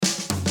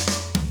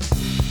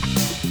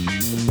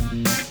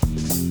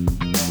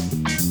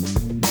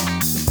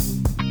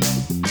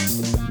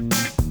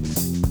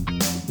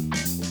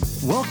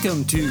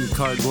Welcome to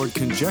Cardboard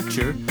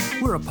Conjecture.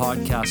 We're a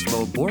podcast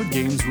about board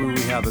games where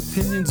we have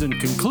opinions and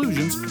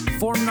conclusions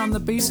formed on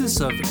the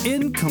basis of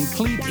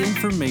incomplete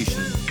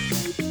information.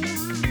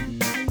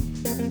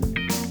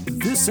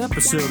 This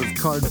episode of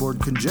Cardboard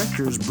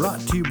Conjecture is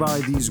brought to you by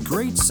these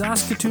great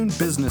Saskatoon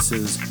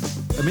businesses: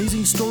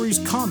 Amazing Stories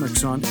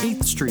Comics on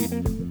 8th Street,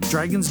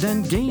 Dragon's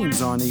Den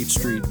Games on 8th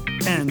Street,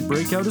 and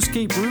Breakout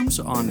Escape Rooms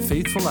on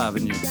Faithful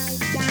Avenue.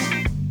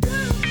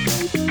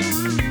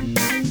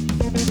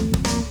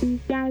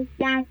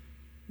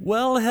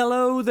 Well,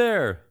 hello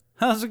there.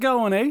 How's it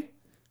going, eh?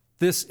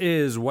 This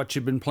is What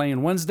You've Been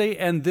Playing Wednesday,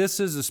 and this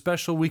is a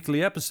special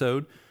weekly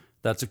episode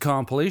that's a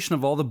compilation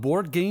of all the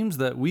board games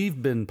that we've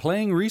been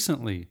playing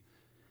recently.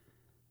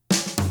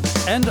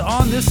 And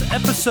on this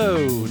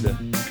episode,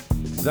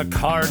 The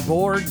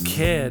Cardboard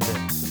Kid,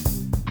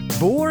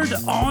 Board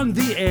on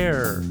the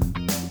Air,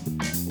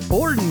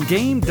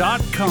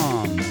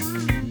 BoardandGame.com,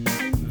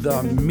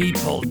 The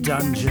Meeple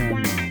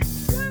Dungeon,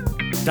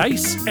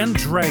 Dice and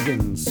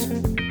Dragons,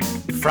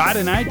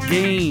 Friday Night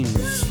Games,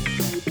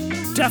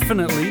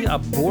 definitely a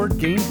board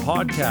game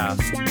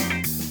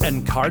podcast,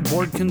 and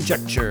Cardboard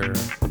Conjecture.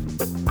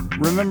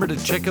 Remember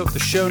to check out the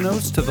show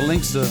notes to the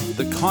links of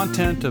the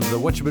content of the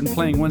What You've Been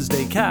Playing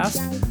Wednesday cast.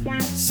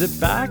 Sit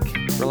back,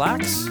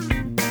 relax,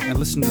 and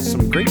listen to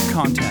some great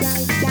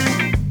content.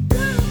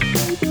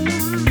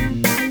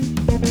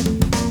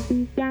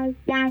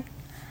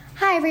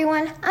 Hi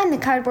everyone, I'm the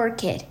Cardboard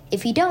Kid.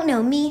 If you don't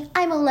know me,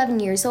 I'm 11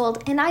 years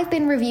old and I've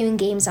been reviewing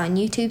games on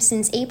YouTube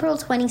since April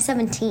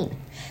 2017.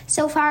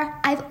 So far,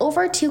 I've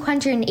over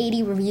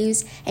 280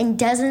 reviews and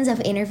dozens of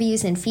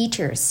interviews and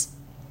features.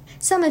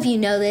 Some of you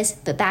know this,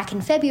 but back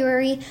in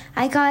February,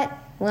 I got,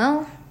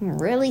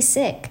 really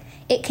sick.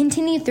 It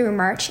continued through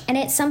March, and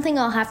it's something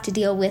I'll have to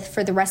deal with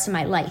for the rest of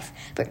my life,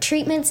 but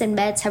treatments and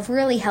meds have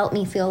really helped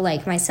me feel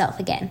like myself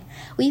again.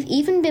 We've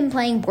even been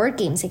playing board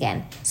games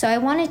again, so I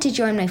wanted to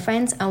join my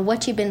friends on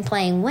What You've Been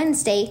Playing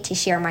Wednesday to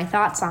share my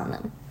thoughts on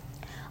them.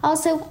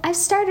 Also, I've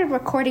started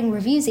recording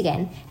reviews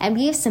again, and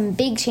we have some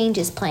big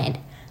changes planned.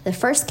 The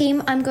first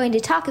game I'm going to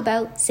talk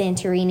about,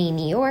 Santorini,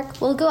 New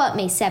York, will go up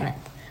May 7th.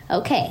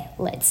 Okay,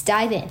 let's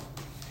dive in.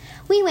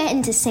 We went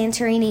into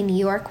Santorini, New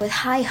York with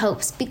high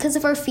hopes because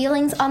of our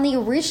feelings on the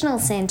original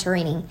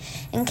Santorini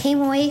and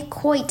came away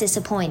quite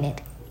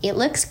disappointed. It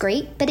looks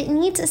great, but it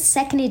needs a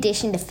second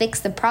edition to fix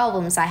the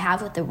problems I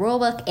have with the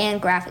rulebook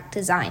and graphic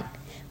design.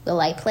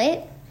 Will I play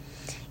it?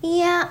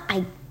 Yeah,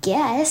 I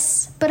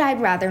guess, but I'd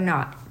rather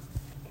not.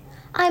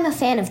 I'm a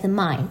fan of the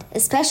Mind,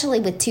 especially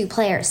with 2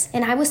 players,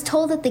 and I was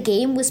told that the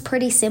game was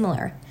pretty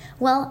similar.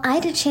 Well, I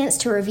had a chance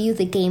to review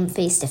the game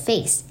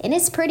face-to-face, and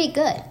it's pretty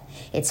good.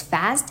 It's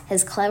fast,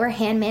 has clever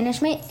hand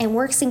management, and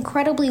works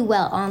incredibly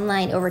well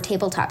online over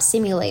Tabletop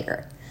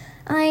Simulator.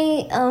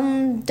 I,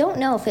 don't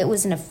know if it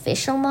was an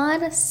official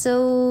mod,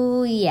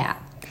 so yeah.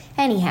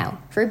 Anyhow,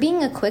 for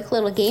being a quick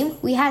little game,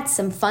 we had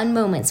some fun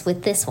moments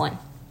with this one.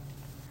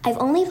 I've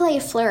only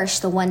played Flourish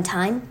the one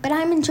time, but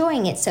I'm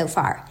enjoying it so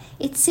far.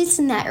 It sits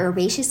in that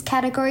herbaceous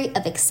category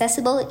of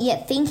accessible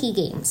yet thinky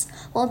games,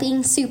 while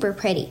being super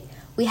pretty.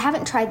 We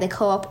haven't tried the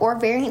co-op or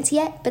variants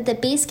yet, but the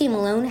base game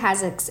alone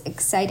has us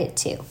excited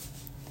too.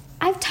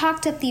 I've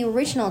talked up the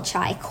original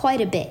Chai quite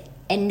a bit,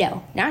 and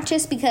no, not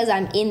just because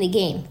I'm in the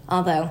game,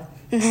 although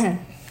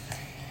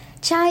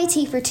Chai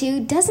Tea for Two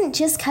doesn't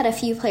just cut a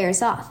few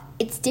players off.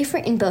 It's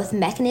different in both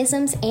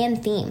mechanisms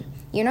and theme.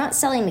 You're not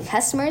selling to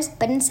customers,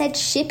 but instead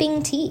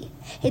shipping tea.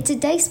 It's a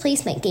dice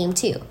placement game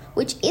too,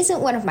 which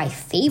isn't one of my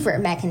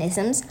favorite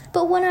mechanisms,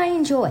 but one I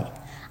enjoy.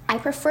 I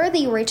prefer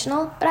the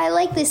original, but I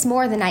like this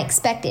more than I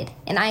expected,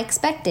 and I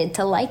expected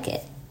to like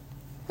it.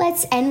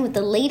 Let's end with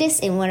the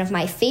latest in one of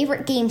my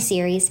favorite game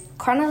series,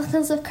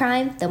 Chronicles of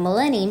Crime, the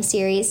Millennium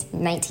Series,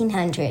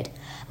 1900.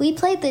 We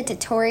played the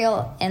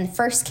tutorial and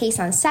first case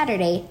on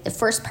Saturday, the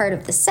first part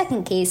of the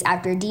second case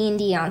after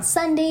D&D on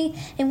Sunday,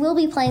 and we'll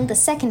be playing the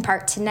second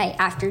part tonight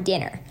after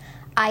dinner.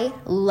 I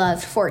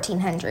loved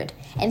 1400,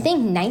 and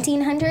think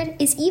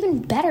 1900 is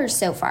even better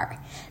so far.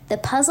 The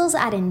puzzles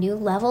at a new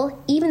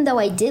level, even though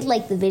I did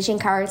like the vision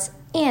cards,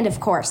 and of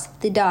course,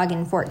 the dog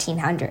in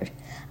 1400.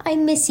 I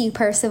miss you,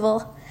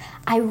 Percival.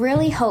 I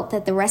really hope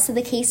that the rest of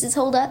the cases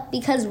hold up,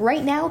 because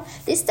right now,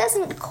 this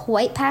doesn't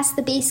quite pass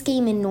the base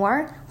game in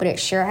Noir, but it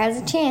sure has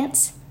a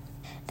chance.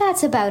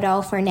 That's about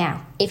all for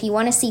now. If you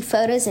want to see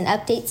photos and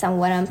updates on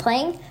what I'm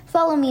playing,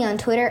 follow me on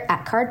Twitter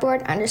at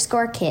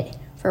cardboard_kid.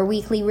 For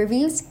weekly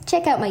reviews,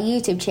 check out my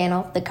YouTube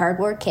channel, The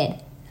Cardboard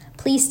Kid.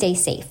 Please stay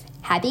safe.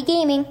 Happy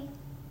gaming!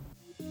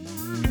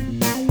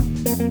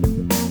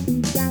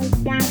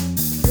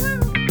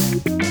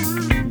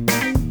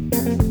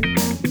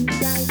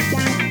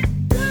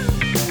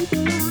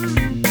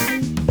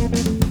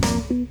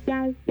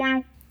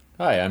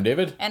 Hi, I'm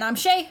David. And I'm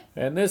Shay.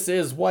 And this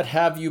is What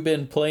Have You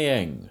Been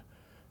Playing?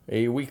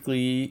 A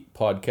weekly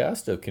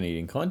podcast of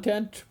Canadian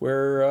content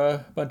where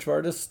a bunch of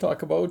artists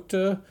talk about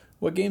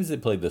what games they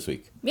played this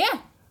week.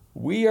 Yeah.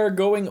 We are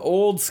going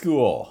old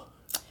school.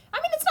 I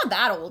mean, it's not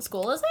that old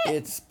school, is it?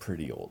 It's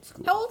pretty old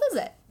school. How old is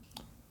it?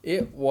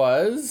 It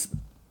was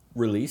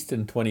released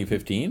in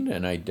 2015,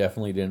 and I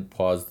definitely didn't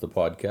pause the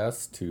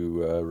podcast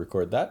to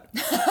record that.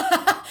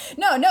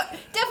 No,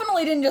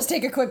 definitely didn't just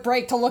take a quick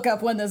break to look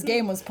up when this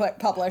game was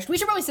published. We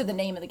should probably say the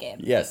name of the game.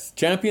 Yes,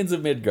 Champions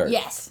of Midgard.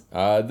 Yes.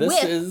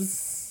 This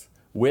is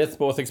with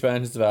both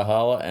expansions of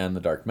Valhalla and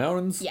the Dark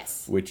Mountains.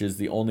 Yes. Which is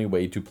the only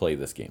way to play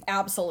this game.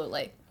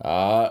 Absolutely.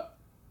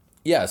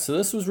 Yeah, so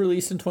this was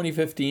released in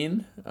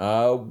 2015.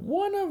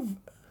 One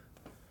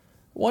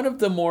of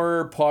the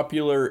more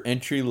popular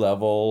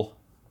entry-level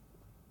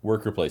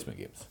worker placement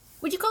games.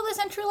 Would you call this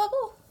entry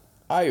level?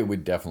 I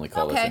would definitely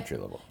call this entry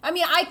level. I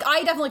mean,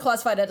 I definitely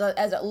classified it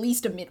as at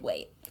least a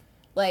midweight.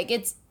 Like,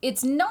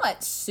 it's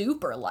not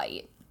super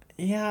light.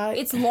 Yeah.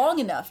 It's long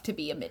enough to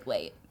be a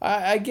midweight.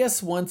 I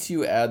guess once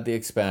you add the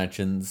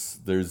expansions,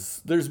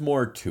 there's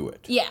more to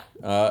it. Yeah.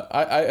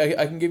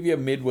 I can give you a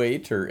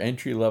midweight or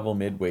entry-level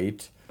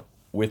midweight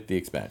with the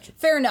expansion.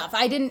 Fair enough.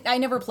 I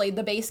never played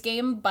the base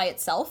game by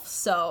itself,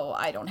 so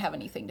I don't have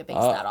anything to base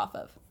that off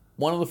of.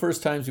 One of the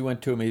first times we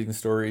went to Amazing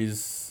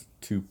Stories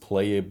to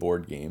play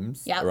board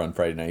games, or on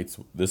Friday nights,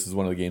 this is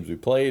one of the games we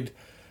played.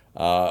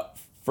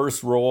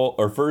 First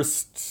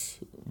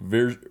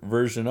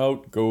version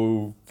out,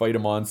 go fight a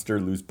monster,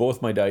 lose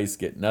both my dice,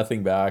 get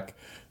nothing back,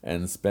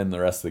 and spend the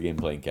rest of the game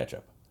playing catch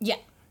up. Yeah.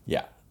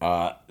 Yeah.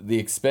 The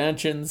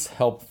expansions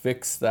help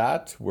fix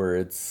that, where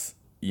it's,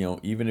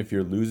 even if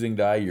you're losing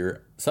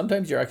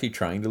sometimes you're actually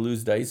trying to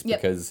lose dice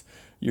because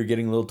you're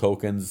getting little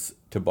tokens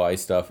to buy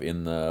stuff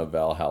in the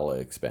Valhalla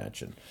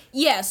expansion.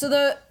 Yeah, so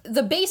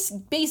the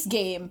base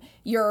game,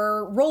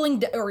 you're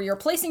rolling or you're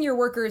placing your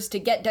workers to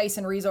get dice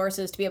and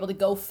resources to be able to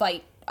go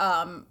fight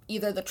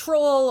either the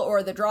troll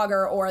or the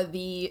Draugr or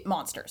the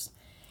monsters.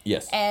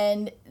 Yes.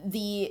 And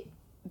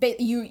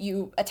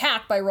you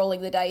attack by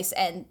rolling the dice,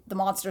 and the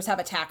monsters have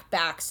attack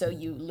back, so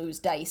you lose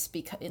dice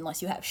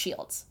unless you have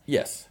shields.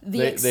 Yes.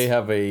 They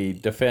have a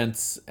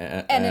defense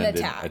and an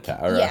attack.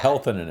 A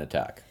health and an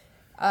attack.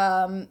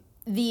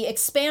 The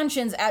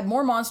expansions add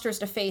more monsters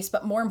to face,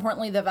 but more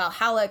importantly, the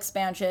Valhalla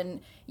expansion,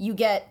 you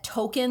get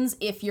tokens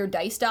if your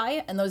dice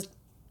die, and those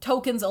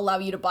tokens allow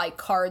you to buy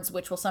cards,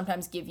 which will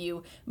sometimes give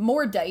you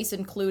more dice,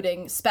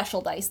 including special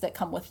dice that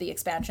come with the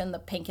expansion, the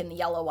pink and the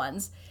yellow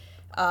ones,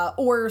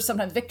 or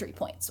sometimes victory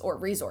points or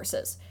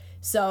resources.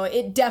 So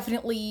it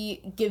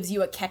definitely gives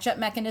you a catch-up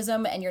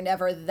mechanism, and you're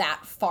never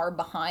that far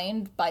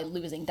behind by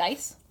losing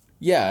dice.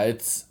 Yeah,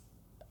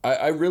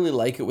 I really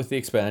like it with the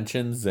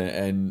expansions,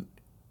 and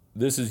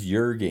this is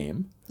your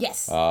game.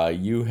 Yes.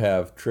 You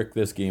have tricked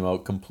this game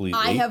out completely.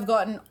 I have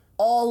gotten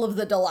all of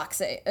the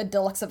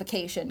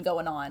deluxeification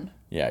going on.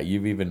 Yeah,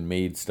 you've even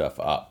made stuff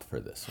up for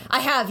this one.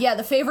 I have, yeah.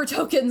 The favor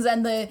tokens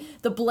and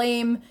the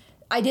blame.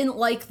 I didn't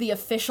like the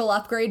official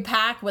upgrade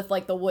pack with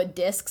like the wood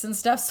discs and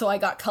stuff, so I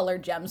got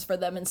colored gems for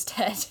them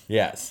instead.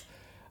 Yes.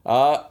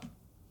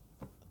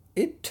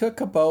 It took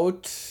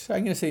about,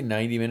 I'm going to say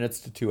 90 minutes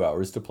to 2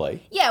 hours to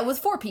play. Yeah, with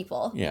 4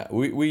 people. Yeah,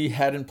 we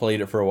hadn't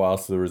played it for a while,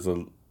 so there was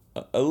a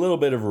little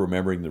bit of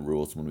remembering the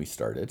rules when we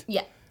started.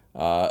 Yeah.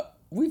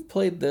 We've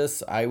played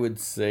this, I would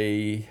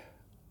say,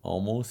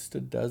 almost a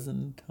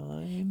dozen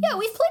times. Yeah,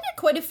 we've played it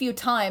quite a few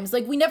times.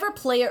 Like, we never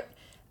play it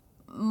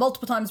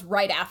multiple times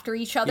right after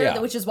each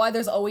other, which is why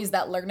there's always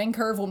that learning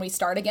curve when we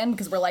start again,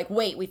 because we're like,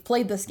 wait, we've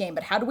played this game,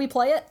 but how do we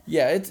play it?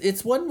 Yeah,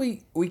 it's one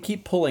we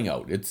keep pulling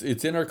out.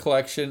 It's in our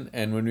collection,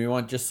 and when we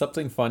want just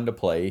something fun to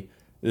play,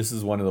 this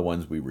is one of the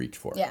ones we reach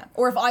for. Yeah,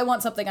 or if I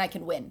want something I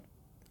can win,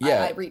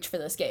 I reach for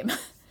this game.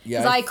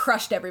 Because I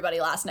crushed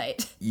everybody last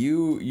night.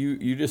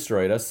 You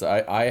destroyed us.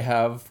 I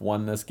have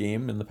won this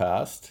game in the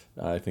past,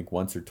 I think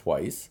once or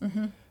twice.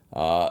 Mm-hmm.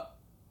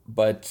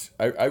 But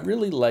I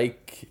really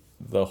like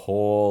the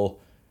whole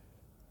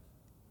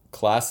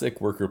classic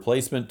worker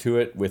placement to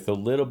it, with a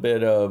little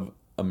bit of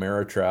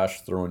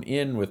Ameritrash thrown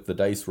in with the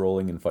dice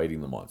rolling and fighting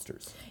the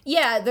monsters.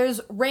 Yeah, there's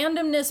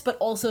randomness, but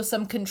also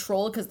some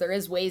control, because there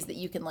is ways that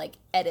you can like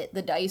edit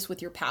the dice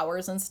with your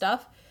powers and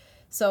stuff.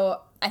 So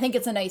I think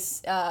it's a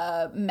nice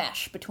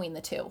mesh between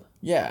the two.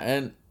 Yeah,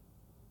 and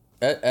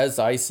as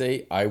I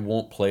say, I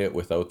won't play it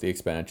without the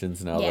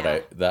expansions now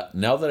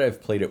that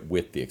I've played it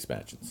with the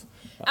expansions.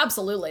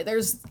 Absolutely.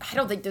 I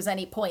don't think there's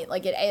any point.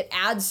 Like it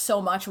adds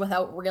so much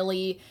without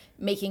really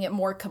making it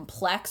more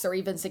complex or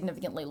even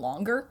significantly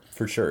longer.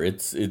 For sure.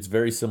 It's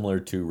very similar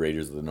to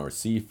Raiders of the North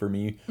Sea for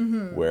me,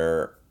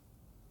 where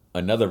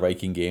another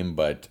Viking game,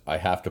 but I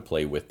have to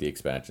play with the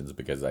expansions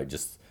because I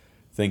just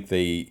think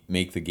they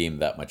make the game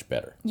that much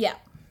better. Yeah.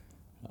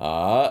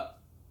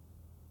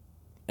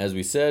 As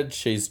we said,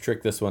 Shay's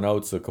tricked this one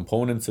out, so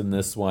components in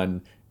this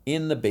one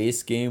in the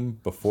base game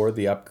before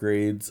the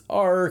upgrades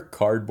are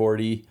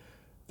cardboardy.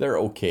 They're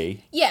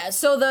okay. Yeah,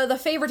 so the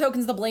favor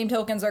tokens, the blame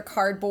tokens are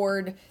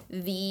cardboard.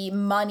 The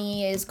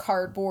money is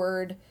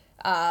cardboard.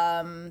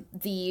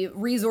 The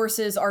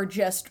resources are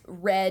just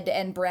red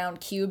and brown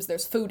cubes.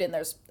 There's food and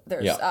there's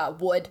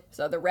wood,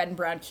 so the red and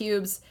brown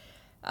cubes.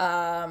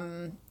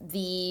 The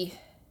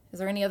Is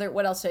there any other,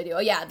 what else did I do? Oh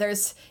yeah,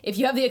 if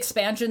you have the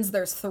expansions,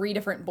 there's 3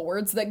 different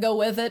boards that go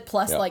with it,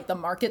 plus like the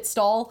market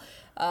stall.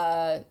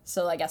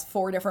 So I guess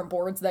 4 different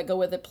boards that go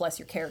with it, plus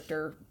your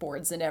character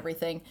boards and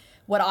everything.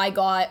 What I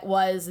got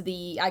was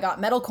I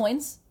got metal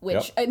coins,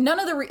 which none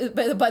of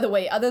the, by the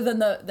way, other than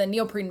the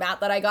neoprene mat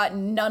that I got,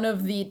 none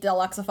of the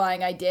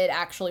deluxifying I did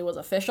actually was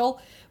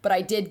official, but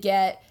I did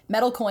get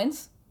metal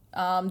coins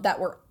that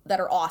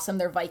are awesome.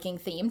 They're Viking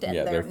themed, and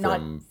they're not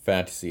from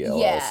Fantasy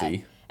LLC.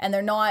 Yeah, and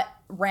they're not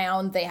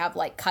round. They have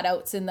like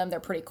cutouts in them.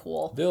 They're pretty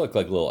cool. They look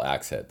like little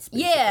axe heads.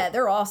 Basically. Yeah,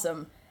 they're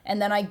awesome. And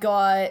then I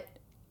got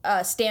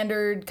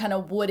standard kind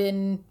of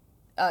wooden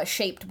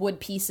shaped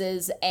wood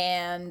pieces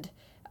and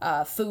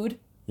food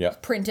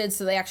printed,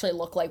 so they actually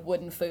look like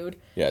wooden food.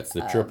 Yeah, it's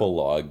the triple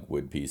log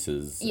wood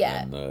pieces.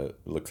 Yeah. And it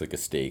looks like a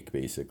steak,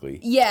 basically.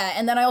 Yeah,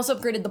 and then I also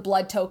upgraded the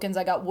blood tokens.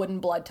 I got wooden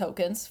blood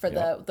tokens for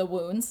the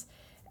wounds.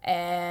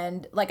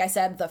 And like I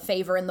said, the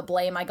favor and the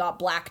blame, I got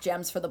black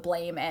gems for the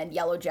blame and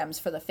yellow gems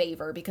for the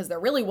favor, because there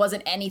really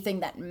wasn't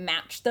anything that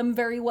matched them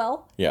very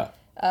well. Yeah.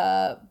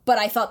 But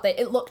I thought that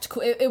it looked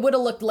cool. It would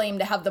have looked lame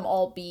to have them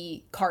all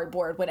be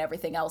cardboard when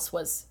everything else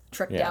was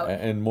tricked out.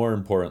 And more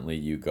importantly,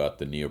 you got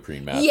the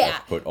neoprene mat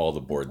that put all the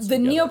boards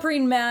together. The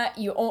neoprene mat,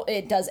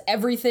 it does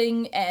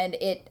everything, and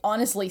it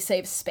honestly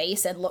saves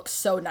space and looks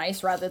so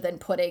nice rather than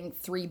putting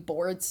 3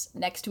 boards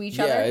next to each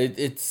other.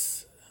 Yeah,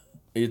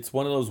 it's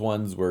one of those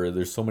ones where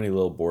there's so many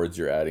little boards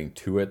you're adding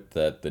to it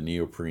that the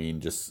neoprene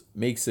just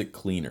makes it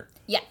cleaner.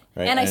 Yeah,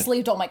 right? And I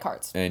sleeved all my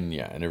cards. And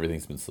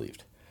everything's been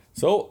sleeved.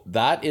 So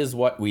that is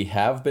what we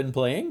have been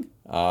playing.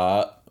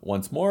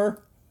 Once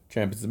more,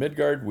 Champions of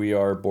Midgard, we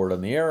are Board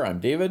on the Air.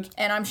 I'm David.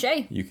 And I'm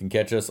Shay. You can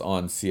catch us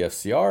on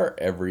CFCR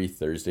every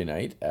Thursday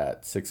night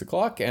at 6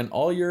 o'clock and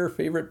all your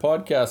favorite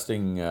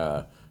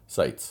podcasting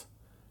sites.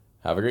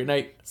 Have a great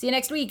night. See you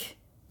next week.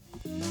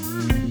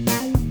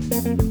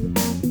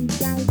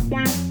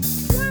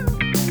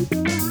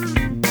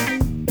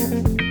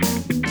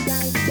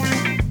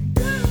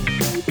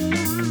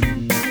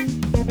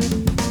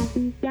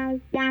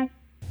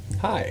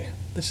 Hi,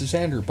 this is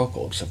Andrew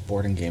Buckles of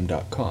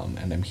BoardingGame.com,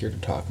 and I'm here to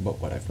talk about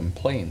what I've been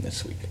playing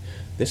this week.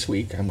 This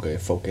week, I'm going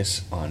to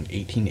focus on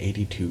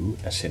 1882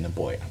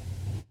 Assiniboia.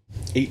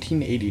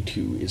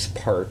 1882 is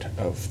part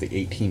of the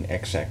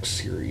 18XX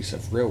series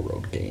of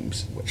railroad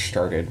games, which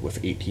started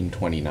with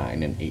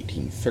 1829 and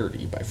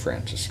 1830 by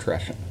Francis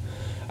Tresham.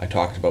 I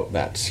talked about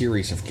that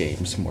series of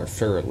games more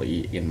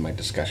thoroughly in my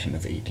discussion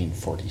of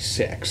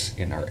 1846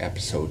 in our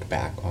episode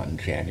back on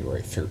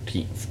January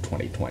 13th,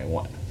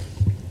 2021.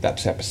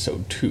 That's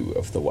episode 2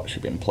 of the What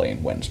You've Been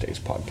Playing Wednesdays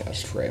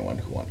podcast for anyone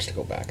who wants to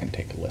go back and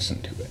take a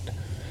listen to it.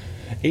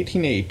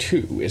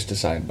 1882 is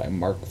designed by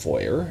Mark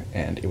Voyer,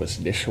 and it was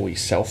initially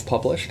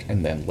self-published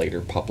and then later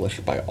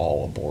published by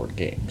All Aboard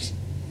Games.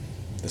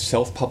 The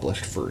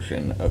self-published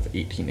version of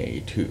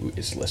 1882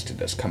 is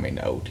listed as coming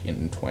out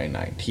in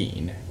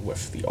 2019,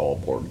 with the All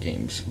Aboard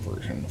Games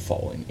version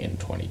following in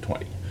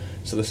 2020.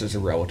 So this is a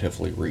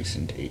relatively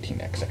recent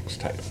 18XX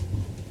title.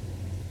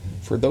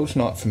 For those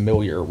not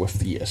familiar with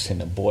the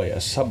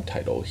Assiniboia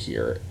subtitle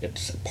here,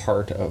 it's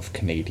part of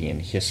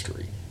Canadian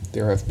history.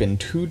 There have been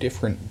 2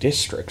 different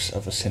districts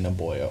of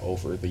Assiniboia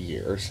over the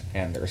years,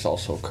 and there's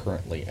also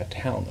currently a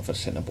town of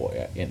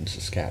Assiniboia in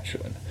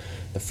Saskatchewan.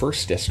 The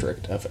first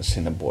district of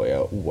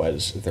Assiniboia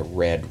was the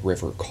Red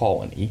River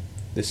Colony.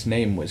 This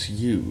name was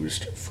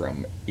used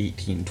from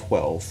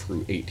 1812 through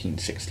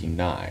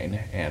 1869,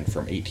 and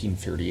from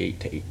 1838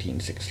 to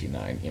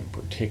 1869 in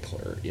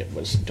particular, it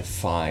was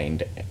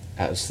defined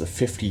as the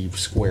 50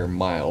 square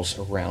miles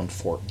around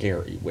Fort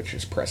Garry, which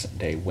is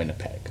present-day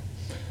Winnipeg.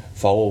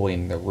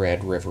 Following the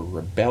Red River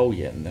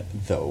Rebellion,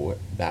 though,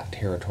 that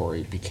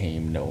territory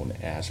became known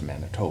as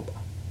Manitoba.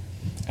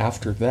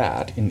 After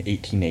that, in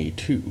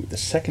 1882, the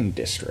second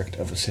district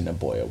of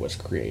Assiniboia was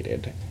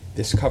created.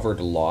 This covered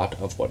a lot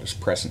of what is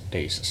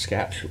present-day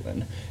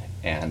Saskatchewan,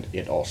 and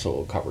it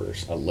also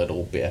covers a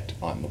little bit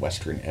on the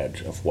western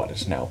edge of what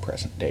is now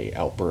present-day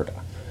Alberta.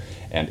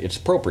 And it's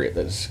appropriate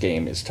that this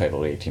game is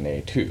titled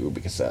 1882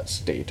 because that's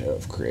the date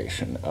of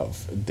creation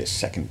of this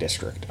second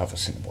district of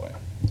Assiniboia.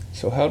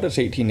 So how does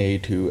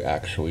 1882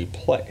 actually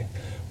play?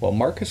 Well,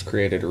 Mark has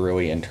created a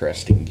really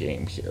interesting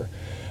game here.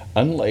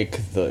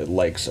 Unlike the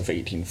likes of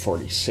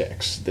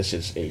 1846, this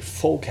is a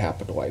full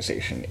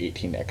capitalization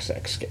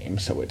 18XX game,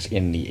 so it's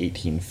in the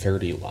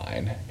 1830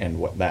 line, and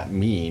what that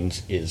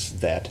means is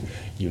that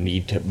you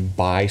need to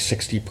buy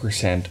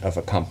 60% of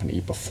a company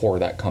before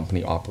that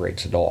company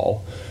operates at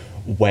all.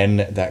 When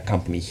that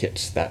company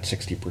hits that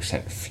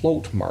 60%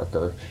 float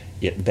marker,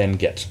 it then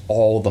gets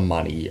all the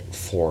money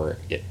for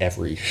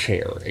every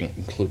share,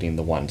 including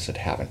the ones that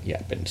haven't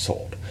yet been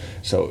sold.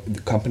 So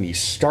the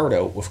companies start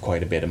out with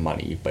quite a bit of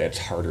money, but it's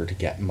harder to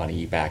get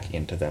money back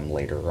into them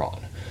later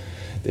on.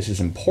 This is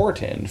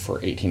important for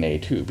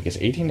 1882 because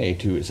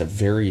 1882 is a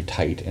very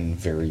tight and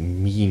very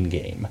mean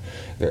game.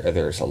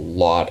 There's a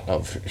lot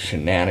of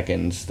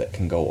shenanigans that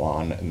can go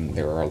on, and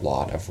there are a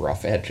lot of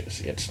rough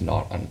edges. It's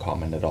not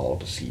uncommon at all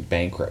to see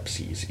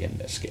bankruptcies in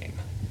this game.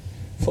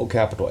 Full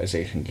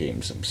capitalization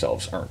games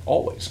themselves aren't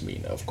always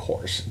mean, of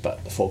course,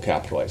 but the full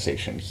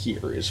capitalization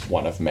here is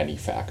one of many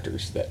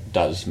factors that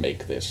does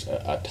make this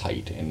a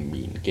tight and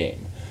mean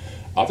game.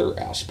 Other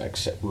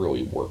aspects that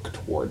really work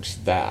towards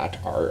that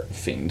are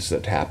things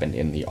that happen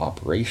in the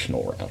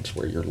operational rounds,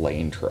 where you're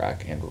laying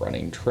track and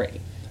running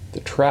train. The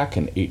track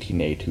in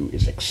 18A2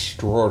 is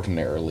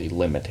extraordinarily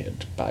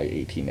limited by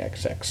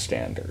 18XX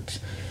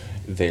standards.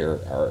 There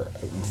are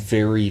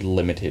very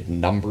limited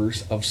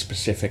numbers of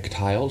specific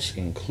tiles,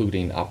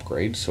 including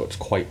upgrades, so it's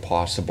quite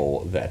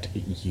possible that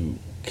you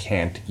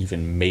can't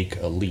even make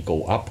a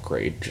legal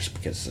upgrade just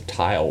because the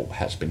tile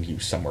has been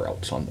used somewhere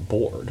else on the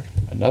board.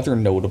 Another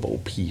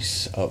notable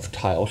piece of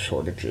tile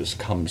shortages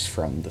comes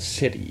from the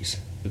cities.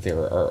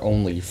 There are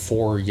only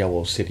 4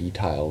 Yellow City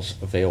tiles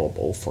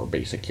available for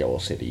basic Yellow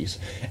Cities,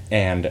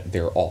 and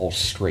they're all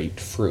straight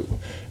through.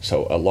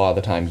 So a lot of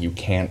the time you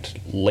can't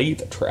lay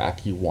the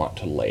track you want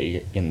to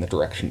lay in the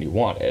direction you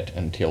want it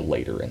until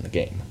later in the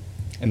game.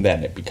 And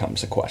then it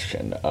becomes a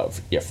question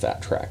of if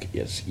that track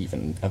is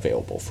even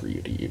available for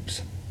you to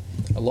use.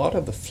 A lot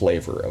of the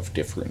flavor of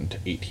different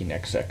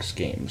 18XX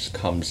games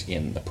comes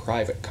in the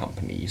private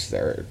companies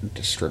that are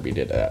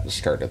distributed at the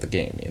start of the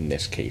game, in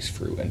this case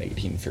through an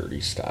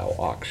 1830s style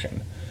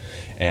auction.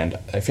 And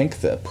I think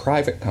the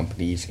private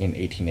companies in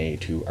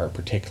 18A2 are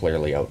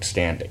particularly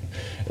outstanding.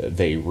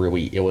 They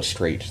really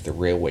illustrate the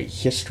railway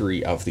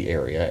history of the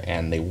area,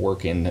 and they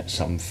work in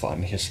some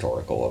fun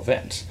historical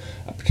events.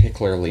 A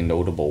particularly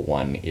notable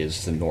one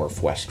is the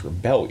Northwest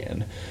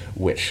Rebellion,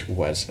 which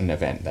was an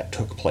event that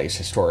took place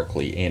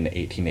historically in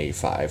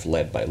 18A5,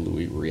 led by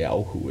Louis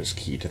Riel, who was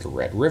key to the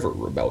Red River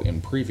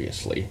Rebellion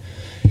previously.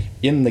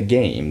 In the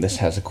game, this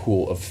has a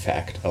cool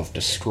effect of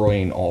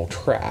destroying all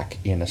track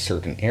in a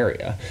certain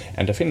area,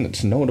 and a thing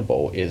that's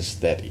notable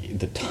is that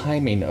the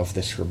timing of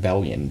this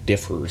rebellion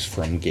differs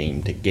from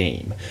game to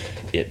game.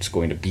 It's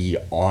going to be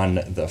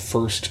on the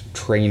first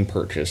train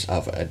purchase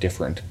of a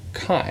different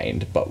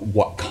kind, but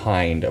what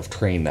kind of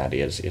train that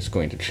is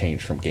going to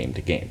change from game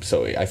to game.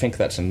 So I think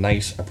that's a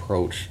nice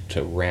approach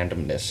to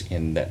randomness,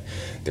 in that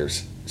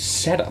there's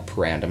setup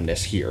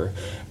randomness here,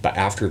 but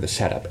after the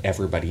setup,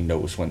 everybody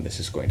knows when this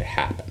is going to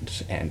happen,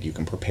 and you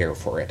can prepare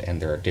for it,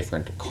 and there are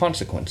different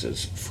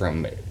consequences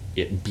from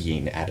it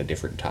being at a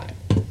different time.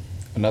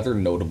 Another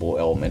notable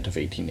element of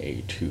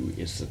 18A2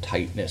 is the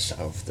tightness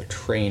of the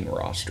train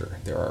roster.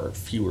 There are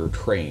fewer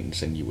trains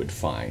than you would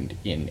find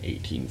in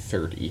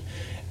 1830,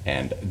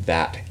 and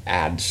that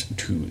adds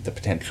to the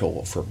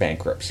potential for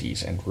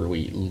bankruptcies and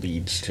really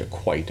leads to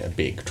quite a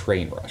big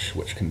train rush,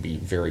 which can be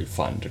very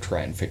fun to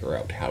try and figure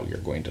out how you're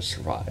going to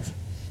survive.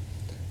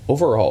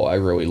 Overall, I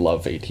really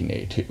love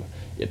 18A2.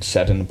 It's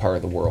set in a part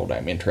of the world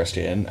I'm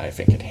interested in. I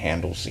think it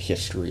handles the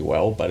history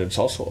well, but it's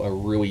also a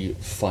really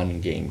fun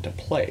game to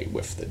play,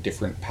 with the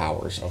different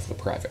powers of the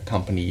private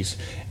companies,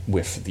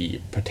 with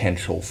the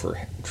potential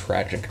for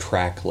tragic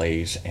track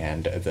lays,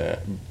 and the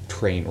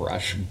train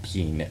rush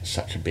being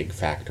such a big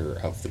factor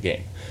of the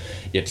game.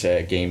 It's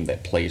a game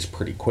that plays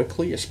pretty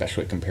quickly,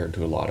 especially compared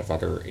to a lot of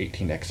other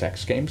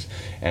 18XX games,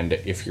 and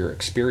if you're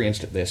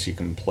experienced at this, you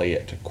can play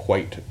it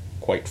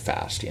quite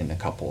fast in a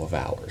couple of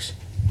hours.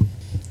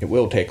 It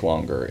will take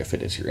longer if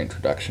it is your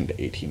introduction to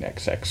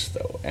 18XX,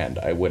 though, and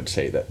I would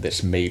say that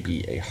this may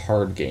be a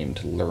hard game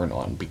to learn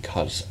on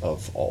because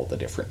of all the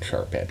different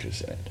sharp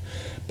edges in it.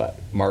 But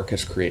Mark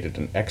has created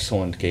an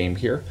excellent game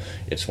here.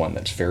 It's one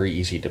that's very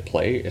easy to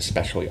play,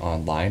 especially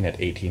online at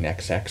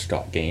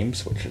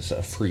 18xx.games, which is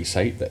a free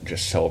site that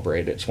just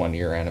celebrated its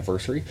 1-year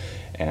anniversary,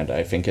 and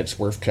I think it's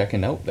worth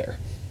checking out there.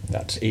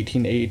 That's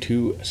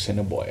 18A2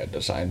 Assiniboia,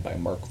 designed by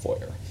Mark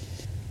Voyer.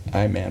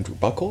 I'm Andrew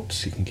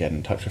Buchholz. You can get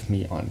in touch with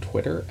me on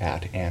Twitter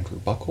at Andrew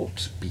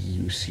Buchholz,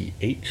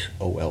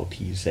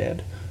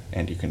 BUCHOLTZ,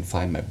 and you can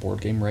find my board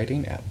game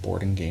writing at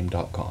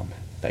boardinggame.com.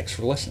 Thanks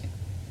for listening.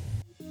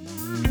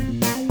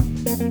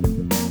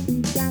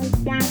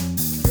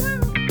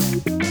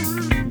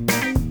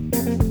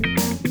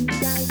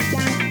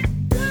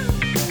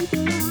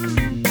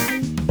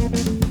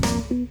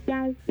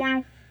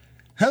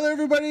 Hello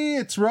everybody,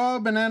 it's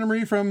Rob and Anna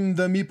Marie from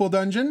the Meeple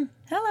Dungeon.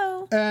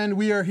 Hello. And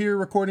we are here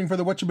recording for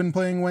the What You've Been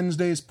Playing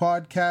Wednesdays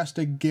podcast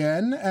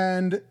again.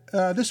 And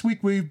this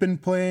week we've been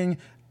playing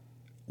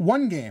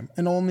one game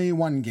and only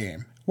one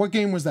game. What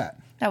game was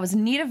that? That was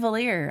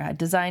Nidavellir,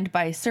 designed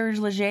by Serge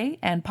Leger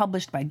and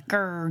published by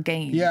Grrr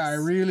Games. Yeah, I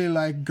really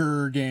like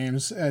Grrr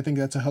Games. I think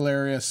that's a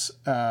hilarious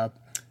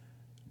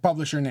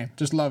publisher name.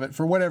 Just love it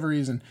for whatever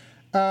reason.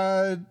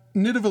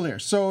 Nidavellir.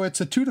 So it's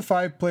a 2 to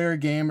 5 player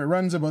game. It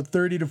runs about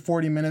 30 to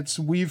 40 minutes.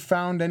 We've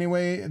found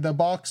anyway, the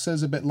box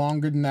says a bit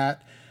longer than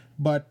that,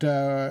 but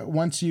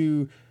once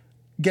you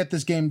get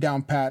this game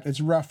down pat,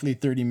 it's roughly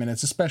 30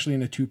 minutes, especially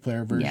in a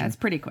 2-player version. Yeah, it's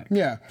pretty quick.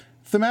 Yeah.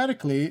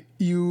 Thematically,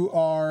 you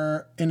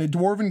are in a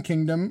dwarven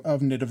kingdom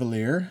of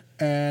Nidavellir,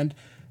 and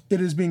it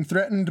is being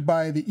threatened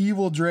by the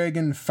evil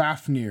dragon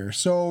Fafnir.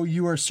 So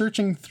you are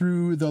searching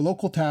through the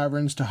local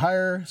taverns to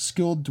hire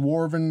skilled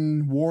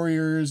dwarven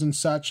warriors and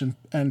such,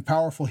 and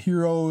powerful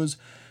heroes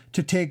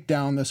to take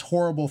down this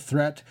horrible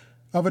threat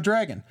of a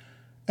dragon.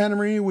 Anna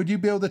Marie, would you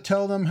be able to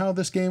tell them how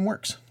this game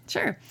works?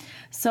 Sure.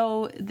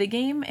 So the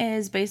game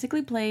is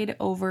basically played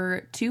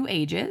over 2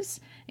 ages,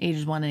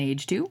 ages 1 and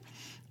age 2.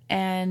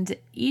 And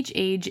each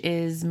age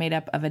is made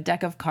up of a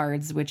deck of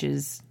cards, which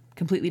is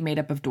completely made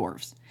up of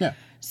dwarves. Yeah.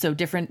 So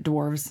different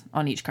dwarves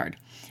on each card.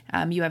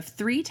 You have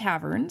 3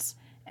 taverns,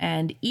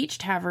 and each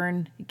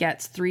tavern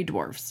gets 3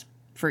 dwarves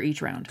for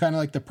each round. Kind of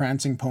like the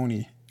prancing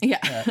pony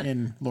Yeah.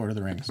 in Lord of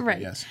the Rings.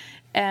 Right. Yes.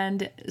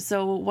 And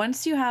so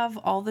once you have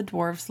all the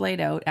dwarfs laid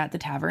out at the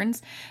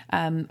taverns,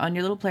 on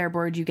your little player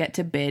board, you get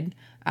to bid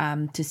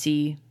to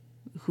see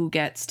who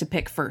gets to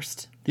pick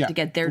first. Yeah. To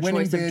get their The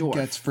winning choice of bid dwarf.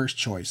 gets first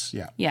choice.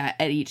 Yeah. Yeah,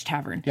 at each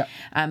tavern.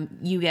 Yeah.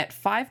 You get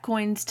 5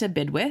 coins to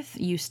bid with.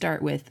 You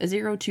start with a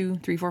 0, 2,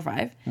 3, 4,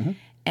 5.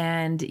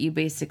 And you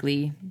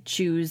basically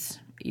choose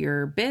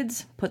your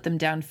bids, put them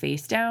down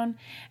face down,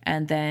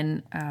 and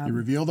then You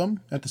reveal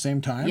them at the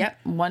same time. Yep,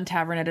 1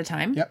 tavern at a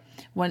time. Yep.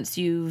 Once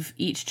you've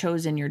each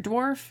chosen your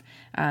dwarf,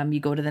 you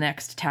go to the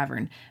next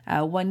tavern.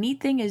 One neat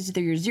thing is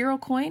your 0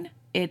 coin.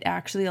 It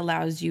actually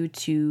allows you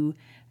to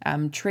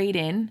trade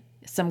in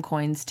some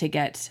coins to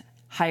get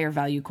higher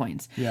value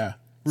coins. Yeah.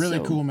 Really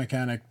So- cool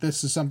mechanic.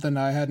 This is something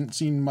I hadn't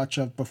seen much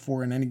of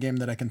before in any game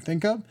that I can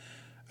think of.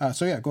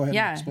 So yeah, go ahead. and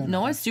Yeah, explain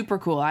no, that. it's super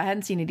cool. I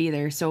hadn't seen it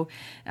either. So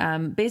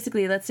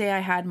basically, let's say I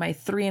had my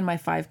 3 and my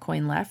 5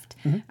 coin left.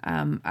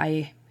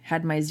 I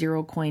had my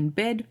 0 coin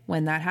bid.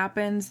 When that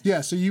happens,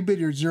 Yeah, so you bid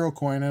your 0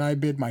 coin and I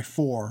bid my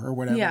 4 or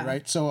whatever, Yeah.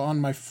 right? So on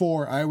my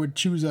 4, I would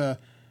choose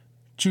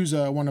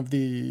one of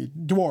the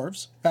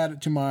dwarves, add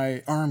it to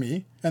my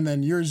army, and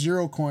then your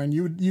 0 coin,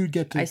 you'd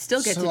get to I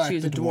still get to select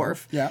choose a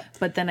dwarf. Yeah.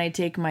 But then I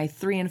take my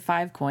 3 and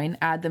 5 coin,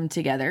 add them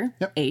together,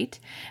 Yep. 8.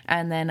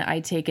 And then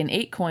I take an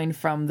 8 coin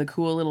from the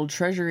cool little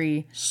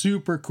treasury.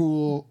 Super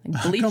cool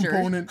Bleacher.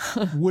 component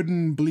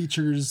wooden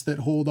bleachers that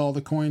hold all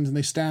the coins and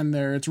they stand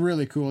there. It's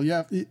really cool.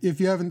 Yeah, if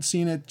you haven't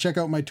seen it, check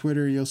out my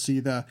Twitter. You'll see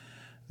the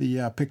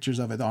pictures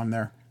of it on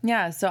there.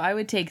 Yeah, so I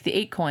would take the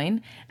 8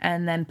 coin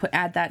and then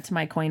add that to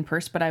my coin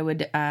purse, but I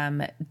would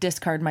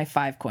discard my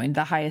 5 coin,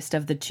 the highest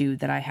of the 2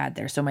 that I had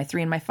there. So my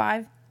 3 and my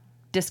 5,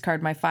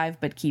 discard my 5,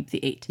 but keep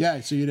the 8.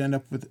 Yeah, so you'd end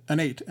up with an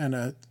 8 and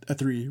a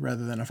 3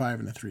 rather than a 5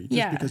 and a 3, just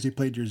Yeah. because you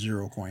played your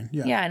 0 coin.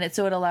 Yeah. Yeah, and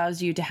so it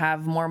allows you to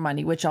have more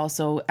money, which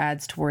also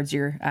adds towards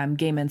your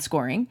game and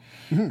scoring.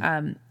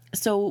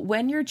 So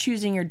when you're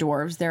choosing your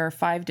dwarves, there are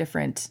 5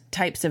 different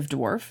types of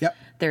dwarf. Yep.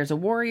 There's a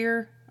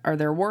warrior. Are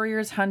there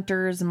warriors,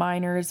 hunters,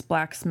 miners,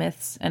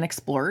 blacksmiths, and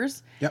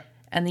explorers? Yep.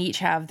 And they each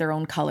have their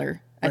own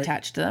color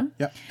attached to them.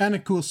 Yep. And a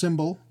cool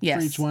symbol Yes.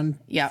 for each one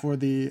Yep. for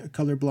the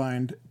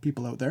colorblind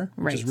people out there,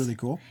 which is Right. really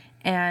cool.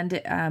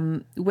 And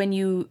when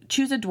you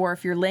choose a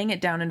dwarf, you're laying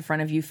it down in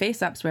front of you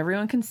face up so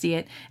everyone can see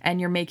it. And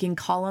you're making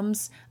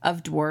columns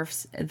of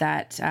dwarfs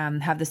that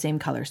have the same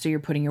color. So you're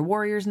putting your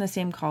warriors in the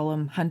same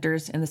column,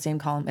 hunters in the same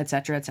column, et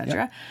cetera, et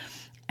cetera. Yep.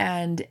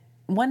 And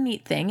one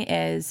neat thing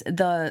is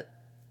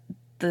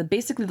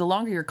basically the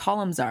longer your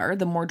columns are,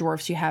 the more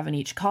dwarfs you have in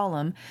each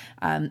column.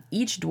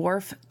 Each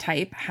dwarf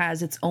type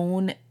has its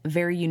own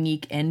very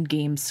unique end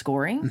game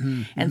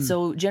scoring. And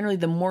so generally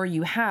the more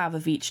you have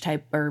of each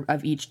type or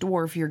of each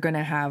dwarf, you're going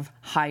to have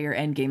higher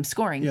end game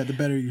scoring. Yeah, the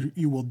better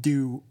you will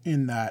do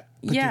in that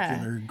Yeah.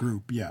 particular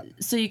group. Yeah.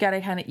 So you got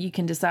to you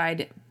can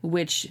decide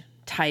which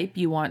type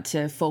you want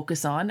to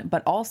focus on,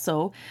 but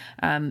also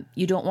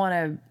you don't want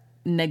to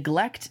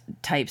neglect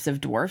types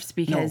of dwarfs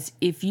because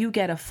if you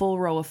get a full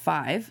row of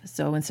 5,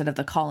 so instead of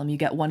the column you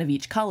get one of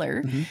each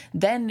color,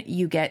 then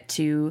you get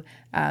to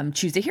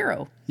choose a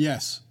hero.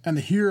 Yes. And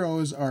the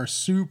heroes are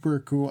super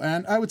cool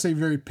and I would say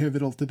very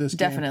pivotal to this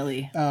game.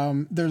 Definitely.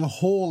 There's a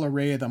whole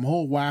array of them, a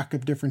whole whack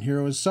of different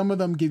heroes. Some of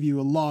them give you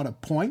a lot of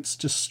points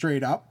just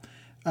straight up,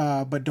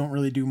 but don't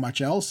really do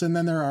much else. And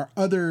then there are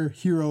other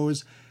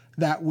heroes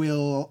that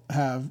will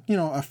have,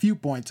 a few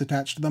points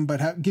attached to them,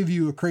 but give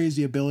you a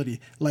crazy ability,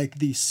 like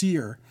the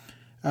Seer.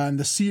 And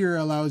the Seer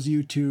allows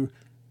you to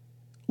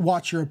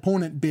watch your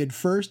opponent bid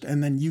first,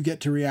 and then you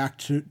get to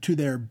react to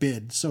their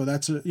bid. So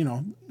that's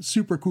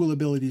super cool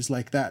abilities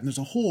like that. And there's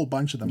a whole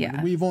bunch of them.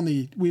 Yeah. We've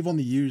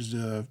only used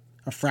a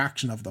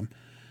fraction of them.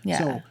 Yeah.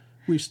 So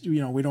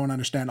we don't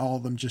understand all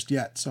of them just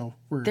yet. So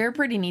They're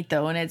pretty neat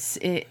though, and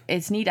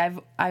it's neat.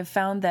 I've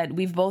found that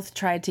we've both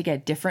tried to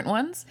get different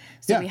ones,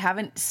 so Yeah. we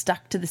haven't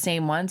stuck to the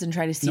same ones and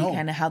try to see No.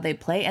 kind of how they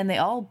play, and they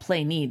all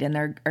play neat, and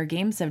our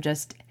games have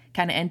just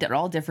kind of ended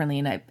all differently,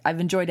 and I've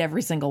enjoyed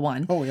every single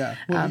one. Oh yeah,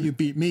 well you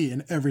beat me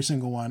in every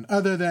single one,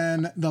 other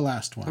than the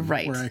last one,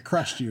 Right. where I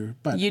crushed you.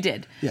 But You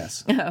did.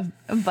 yes,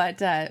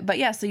 But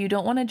yeah, so you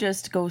don't want to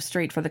just go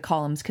straight for the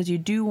columns because you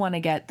do want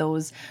to get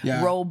those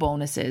Yeah. row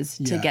bonuses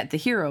to Yeah. get the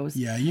heroes.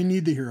 yeah, you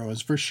need the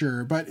heroes for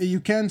sure, but you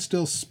can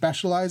still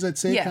specialize. I'd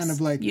say Yes, kind of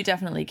like you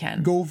definitely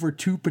can. go for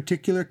 2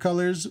 particular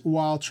colors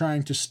while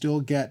trying to still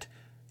get,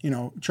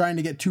 trying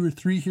to get 2 or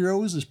 3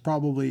 heroes is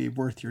probably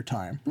worth your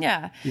time.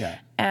 Yeah. Yeah.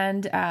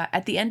 And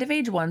at the end of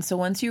age 1, so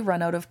once you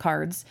run out of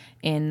cards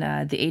in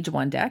the age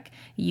 1 deck,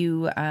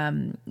 you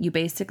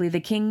basically, the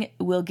king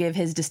will give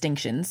his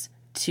distinctions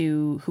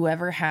to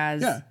whoever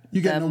has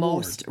you get the an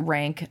most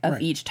rank of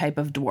Right. each type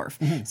of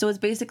dwarf. So it's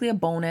basically a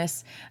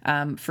bonus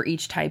for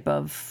each type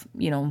of, at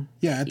the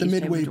each type of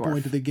midway dwarf.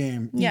 point of the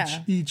game,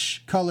 Yeah.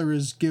 each color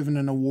is given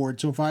an award.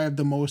 So if I have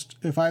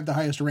the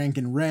highest rank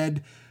in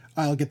red,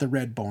 I'll get the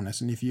red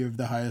bonus, and if you have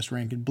the highest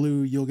rank in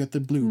blue, you'll get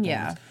the blue bonus.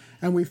 Yeah.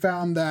 And we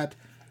found that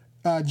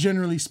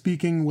generally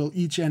speaking, we'll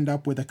each end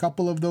up with a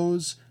couple of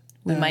those.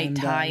 We might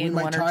tie in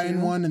one or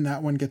two. and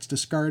that one gets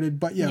discarded.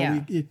 But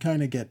Yeah.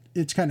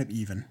 it's kind of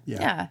even.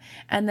 Yeah,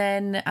 and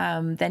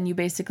then you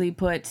basically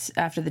put,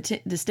 after the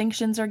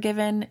distinctions are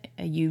given,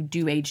 you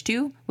do age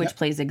 2, which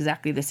plays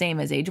exactly the same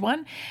as age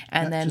 1,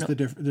 and then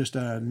just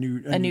a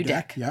new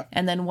deck. Yeah.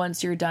 And then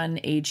once you're done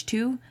age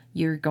 2,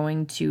 you're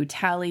going to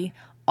tally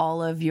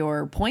all of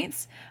your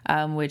points,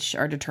 which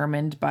are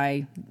determined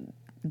by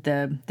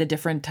the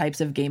different types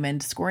of game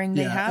end scoring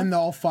they have. And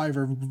all 5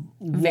 are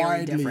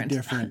widely different.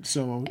 different.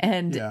 So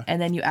And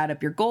then you add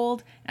up your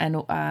gold, and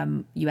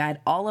you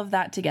add all of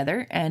that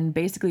together, and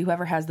basically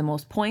whoever has the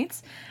most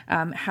points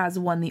has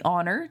won the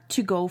honor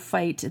to go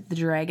fight the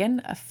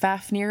dragon,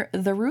 Fafnir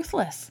the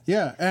Ruthless.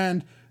 Yeah,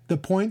 and the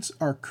points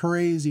are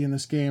crazy in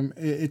this game.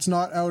 It's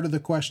not out of the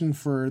question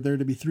for there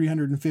to be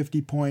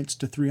 350 points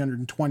to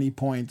 320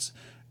 points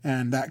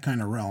and that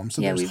kind of realm.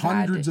 So there's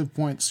hundreds of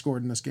points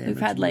scored in this game. We've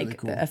had really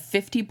cool. A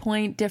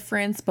 50-point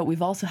difference, but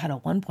we've also had a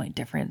 1-point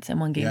difference in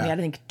one game. Yeah. We had,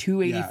 I think,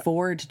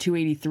 284 to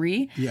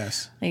 283.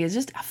 Yes. Like, it's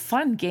just a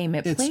fun game.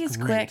 It plays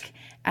quick,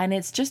 and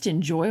it's just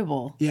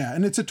enjoyable. Yeah,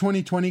 and it's a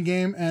 2020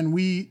 game, and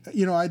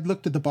I'd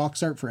looked at the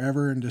box art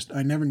forever and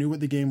I never knew what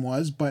the game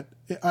was, but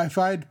if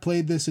I'd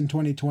played this in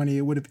 2020,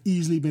 it would have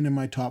easily been in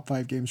my top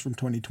 5 games from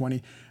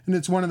 2020, and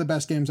it's one of the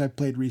best games I've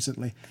played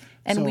recently.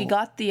 And we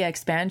got the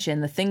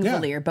expansion, the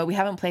Thingvellir, but we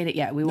haven't played it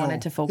yet. We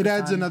wanted to focus on... It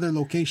adds another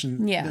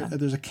location. Yeah.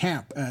 There's a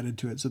camp added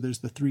to it, so there's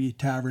the 3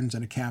 taverns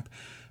and a camp.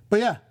 But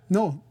yeah,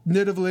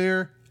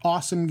 Nidavellir,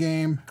 awesome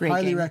game.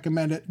 Highly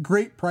recommend it.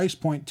 Great price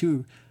point,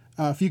 too.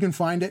 If you can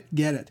find it,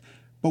 get it.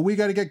 But we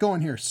got to get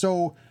going here.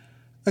 So,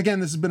 again,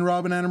 this has been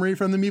Rob and Anna Marie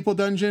from the Meeple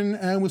Dungeon,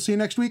 and we'll see you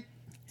next week.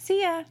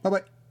 See ya.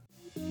 Bye-bye.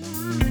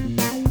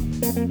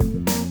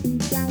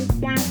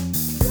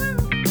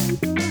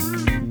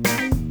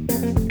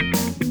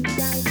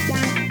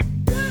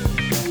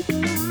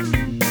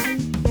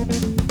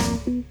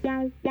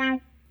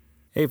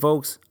 Hey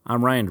folks,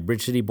 I'm Ryan of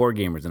Bridge City Board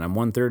Gamers, and I'm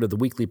 1/3 of the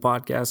weekly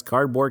podcast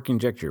Cardboard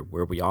Conjecture,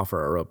 where we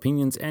offer our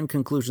opinions and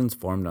conclusions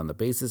formed on the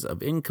basis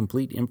of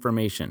incomplete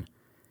information.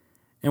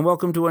 And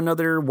welcome to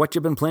another What You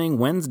Been Playing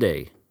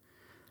Wednesday.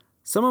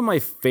 Some of my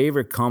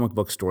favorite comic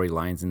book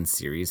storylines and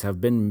series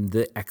have been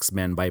the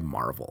X-Men by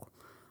Marvel.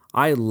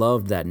 I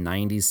loved that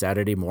 90s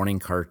Saturday morning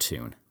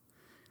cartoon.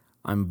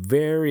 I'm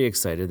very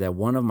excited that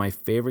one of my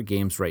favorite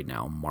games right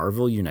now,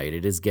 Marvel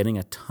United, is getting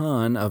a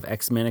ton of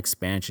X-Men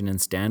expansion and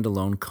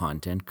standalone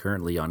content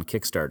currently on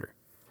Kickstarter.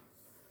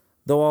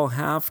 Though I'll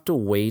have to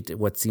wait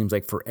what seems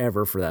like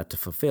forever for that to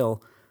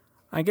fulfill,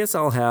 I guess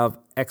I'll have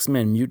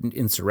X-Men Mutant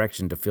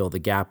Insurrection to fill the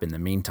gap in the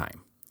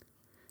meantime.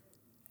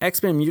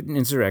 X-Men Mutant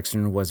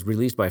Insurrection was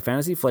released by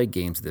Fantasy Flight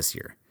Games this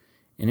year,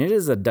 and it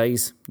is a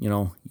dice,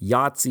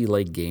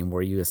 Yahtzee-like game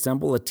where you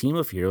assemble a team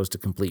of heroes to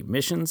complete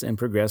missions and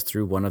progress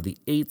through one of the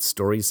 8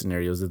 story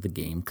scenarios that the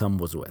game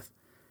comes with.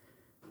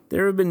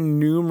 There have been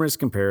numerous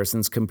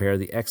comparisons compare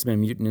the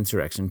X-Men Mutant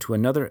Insurrection to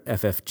another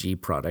FFG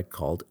product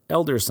called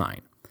Elder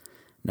Sign.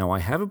 Now, I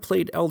haven't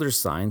played Elder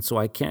Sign, so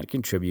I can't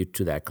contribute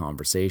to that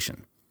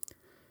conversation.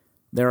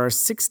 There are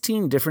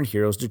 16 different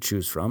heroes to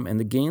choose from, and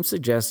the game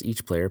suggests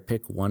each player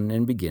pick one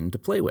and begin to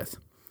play with.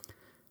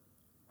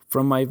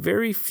 From my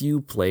very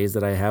few plays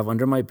that I have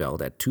under my belt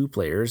at 2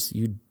 players,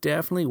 you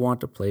definitely want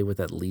to play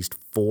with at least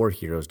 4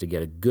 heroes to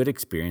get a good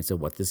experience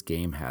of what this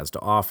game has to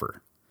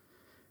offer.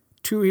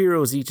 2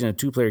 heroes each in a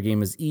 2-player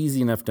game is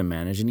easy enough to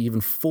manage, and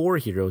even 4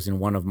 heroes in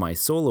one of my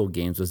solo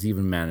games was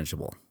even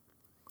manageable.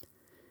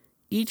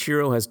 Each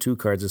hero has 2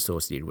 cards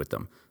associated with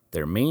them.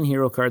 Their main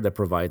hero card that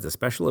provides a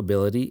special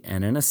ability,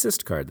 and an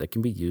assist card that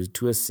can be used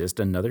to assist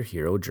another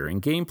hero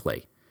during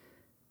gameplay.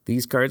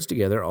 These cards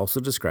together also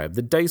describe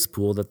the dice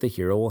pool that the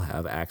hero will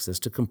have access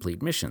to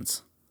complete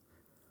missions.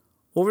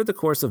 Over the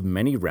course of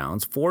many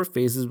rounds, 4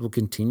 phases will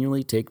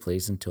continually take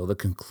place until the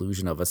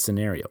conclusion of a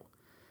scenario: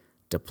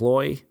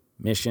 deploy,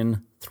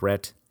 mission,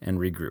 threat, and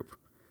regroup.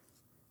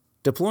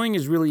 Deploying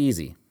is really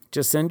easy.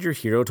 Just send your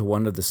hero to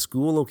one of the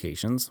school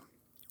locations,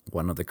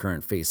 one of the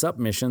current face-up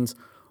missions,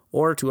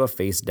 or to a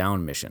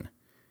face-down mission.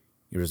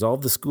 You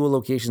resolve the school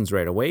locations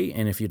right away,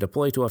 and if you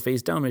deploy to a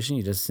face-down mission,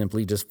 you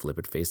simply flip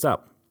it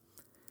face-up.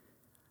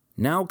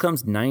 Now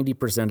comes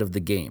 90% of the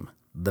game,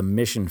 the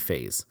mission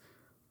phase.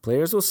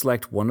 Players will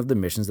select one of the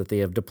missions that they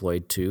have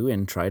deployed to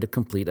and try to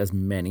complete as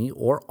many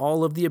or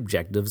all of the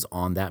objectives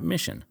on that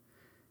mission.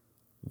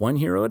 One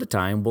hero at a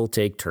time will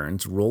take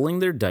turns rolling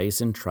their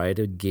dice and try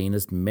to gain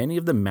as many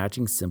of the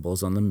matching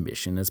symbols on the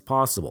mission as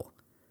possible.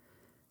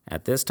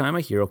 At this time,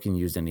 a hero can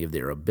use any of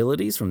their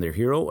abilities from their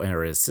hero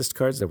or assist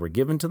cards that were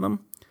given to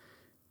them.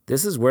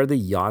 This is where the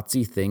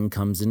Yahtzee thing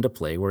comes into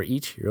play, where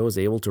each hero is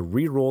able to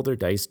re-roll their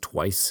dice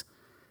twice.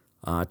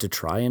 to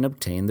try and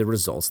obtain the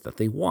results that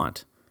they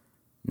want.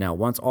 Now,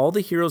 once all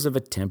the heroes have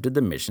attempted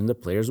the mission, the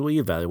players will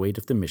evaluate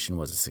if the mission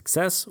was a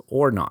success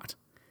or not.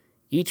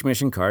 Each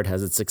mission card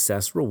has its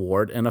success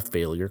reward and a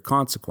failure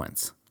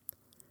consequence.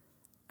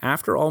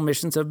 After all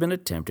missions have been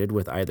attempted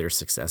with either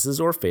successes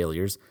or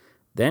failures,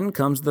 then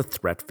comes the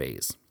threat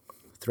phase.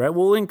 Threat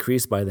will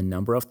increase by the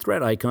number of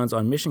threat icons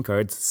on mission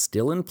cards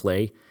still in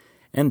play,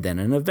 and then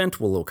an event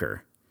will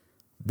occur.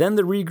 Then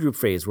the regroup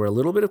phase, where a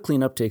little bit of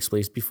cleanup takes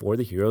place before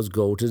the heroes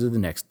go to the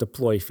next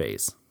deploy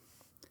phase.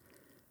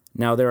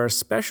 Now, there are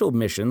special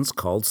missions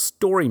called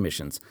story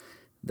missions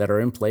that are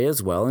in play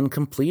as well, and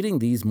completing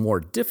these more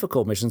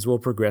difficult missions will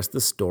progress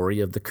the story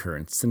of the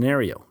current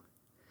scenario.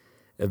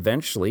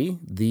 Eventually,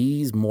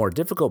 these more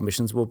difficult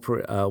missions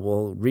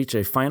will reach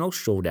a final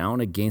showdown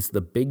against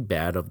the big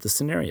bad of the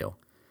scenario.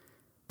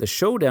 The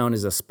showdown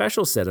is a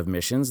special set of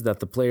missions that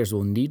the players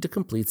will need to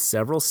complete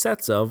several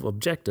sets of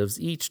objectives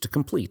each to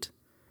complete.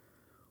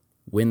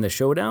 Win the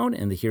showdown,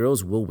 and the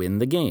heroes will win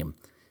the game.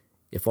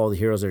 If all the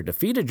heroes are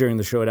defeated during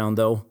the showdown,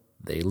 though,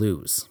 they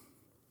lose.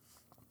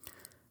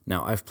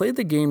 Now, I've played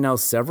the game now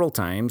several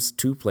times,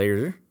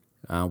 2-player,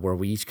 where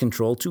we each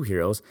control 2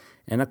 heroes,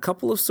 and a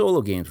couple of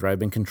solo games where I've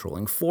been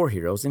controlling 4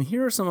 heroes, and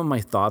here are some of my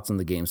thoughts on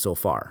the game so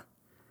far.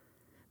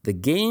 The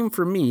game,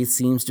 for me,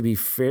 seems to be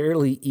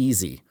fairly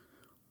easy,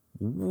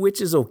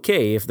 which is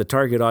okay if the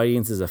target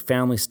audience is a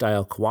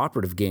family-style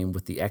cooperative game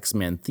with the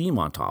X-Men theme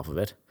on top of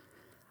it.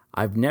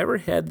 I've never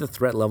had the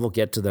threat level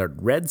get to the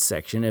red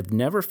section. I've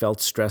never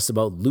felt stress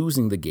about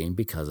losing the game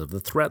because of the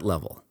threat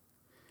level.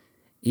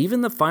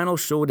 Even the final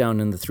showdown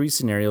in the 3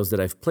 scenarios that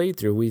I've played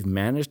through, we've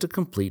managed to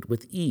complete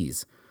with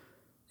ease.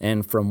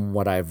 And from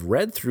what I've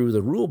read through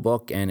the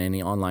rulebook and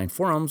any online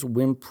forums,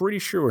 I'm pretty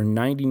sure we're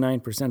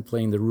 99%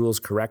 playing the rules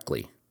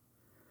correctly.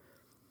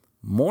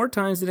 More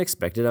times than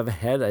expected, I've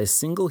had a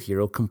single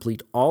hero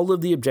complete all of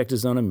the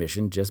objectives on a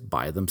mission just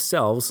by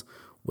themselves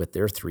with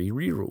their 3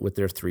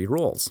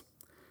 rolls.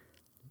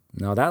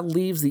 Now that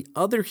leaves the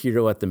other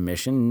hero at the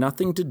mission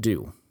nothing to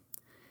do.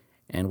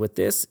 And with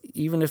this,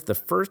 even if the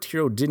first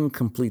hero didn't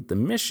complete the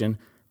mission,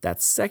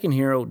 that second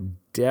hero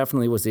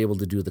definitely was able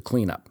to do the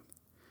cleanup.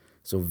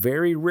 So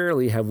very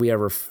rarely have we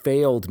ever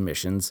failed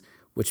missions,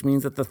 which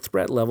means that the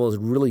threat level is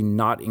really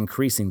not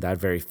increasing that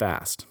very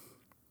fast.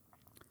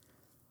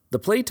 The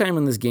playtime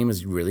in this game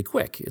is really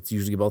quick. It's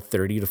usually about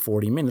 30 to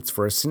 40 minutes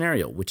for a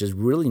scenario, which is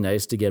really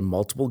nice to get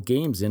multiple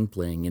games in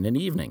playing in an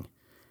evening.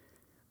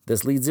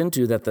 This leads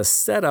into that the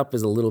setup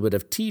is a little bit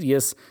of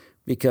tedious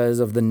because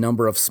of the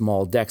number of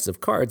small decks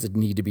of cards that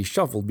need to be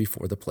shuffled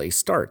before the play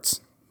starts.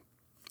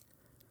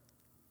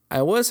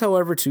 I was,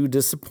 however, too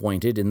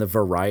disappointed in the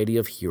variety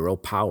of hero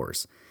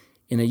powers.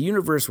 In a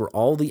universe where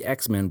all the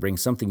X-Men bring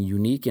something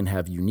unique and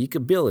have unique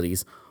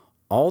abilities,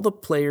 all the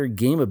player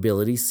game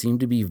abilities seem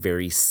to be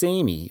very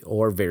samey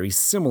or very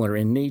similar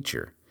in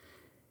nature,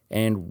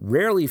 and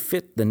rarely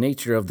fit the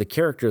nature of the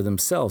character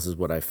themselves is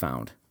what I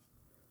found.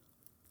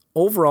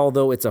 Overall,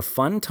 though, it's a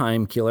fun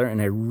time killer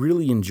and I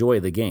really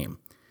enjoy the game,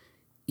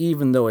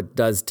 even though it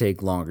does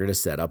take longer to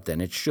set up than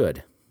it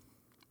should.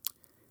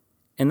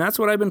 And that's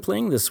what I've been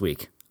playing this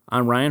week.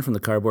 I'm Ryan from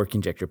the Cardboard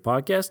Conjecture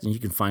Podcast, and you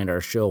can find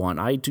our show on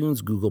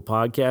iTunes, Google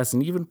Podcasts,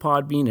 and even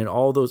Podbean and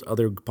all those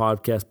other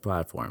podcast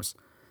platforms.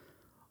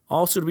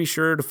 Also, to be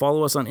sure to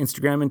follow us on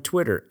Instagram and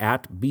Twitter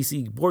at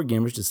BC Board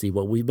Gamers to see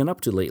what we've been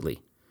up to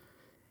lately.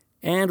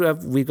 And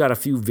we've got a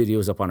few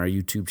videos up on our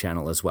YouTube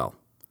channel as well.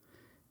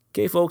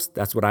 Okay, folks,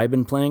 that's what I've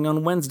been playing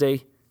on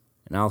Wednesday,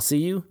 and I'll see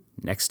you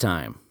next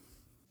time.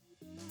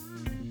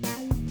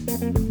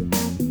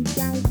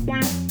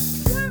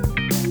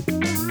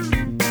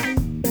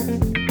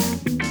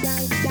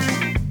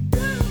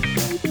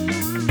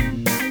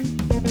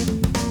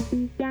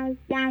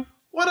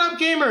 What up,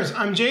 gamers?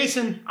 I'm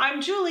Jason.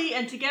 I'm Julie,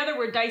 and together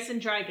we're Dice and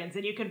Dragons,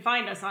 and you can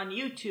find us on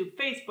YouTube,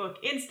 Facebook,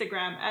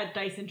 Instagram at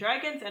Dice and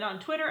Dragons, and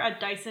on Twitter at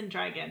Dice and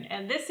Dragon.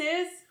 And this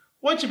is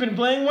What You've Been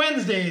Playing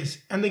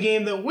Wednesdays, and the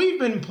game that we've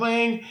been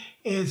playing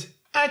is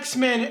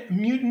X-Men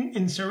Mutant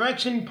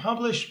Insurrection,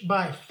 published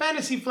by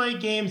Fantasy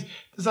Flight Games,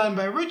 designed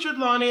by Richard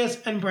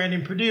Launius and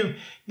Brandon Perdue.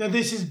 Now,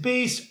 this is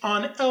based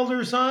on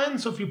Elder Sign,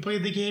 so if you play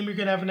the game, you're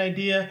going to have an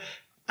idea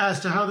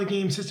as to how the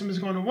game system is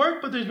going to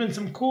work, but there's been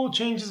some cool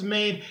changes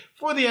made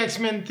for the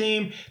X-Men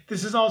theme.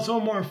 This is also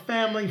a more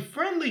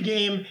family-friendly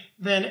game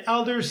than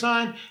Elder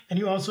Sign, and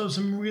you also have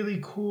some really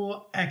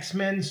cool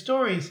X-Men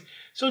stories.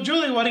 So,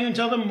 Julie, why don't you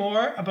tell them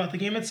more about the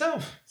game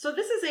itself? So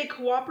this is a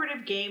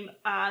cooperative game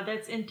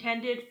that's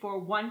intended for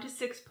 1 to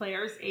 6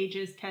 players,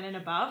 ages 10 and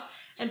above,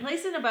 and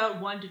plays in about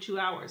 1 to 2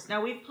 hours.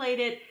 Now, we've played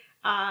it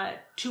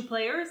 2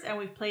 players, and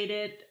we've played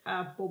it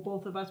for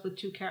both of us with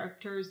 2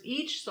 characters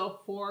each, so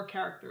 4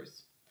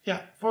 characters.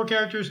 Yeah, 4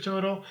 characters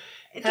total.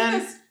 It took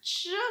us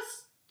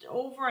just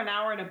over an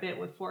hour and a bit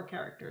with 4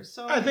 characters.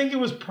 So I think it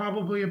was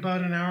probably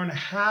about an hour and a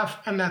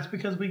half, and that's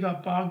because we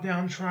got bogged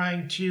down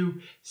trying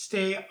to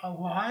stay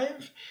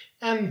alive,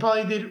 and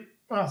probably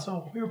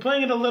so we were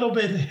playing it a little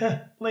bit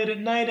late at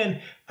night,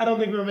 and I don't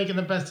think we were making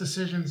the best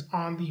decisions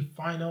on the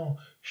final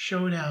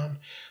Showdown.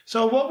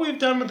 So what we've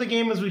done with the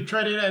game is we've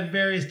tried it at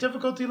various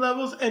difficulty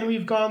levels, and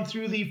we've gone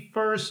through the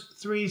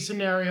first 3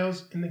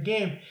 scenarios in the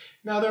game.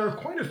 Now, there are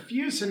quite a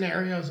few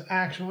scenarios,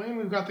 actually, and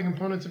we've got the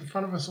components in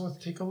front of us, so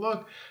let's take a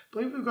look. I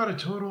believe we've got a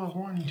total of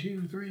 1,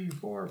 2, 3,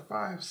 4,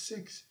 5,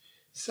 6,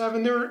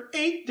 7. There are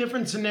 8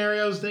 different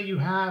scenarios that you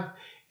have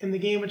in the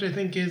game, which I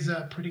think is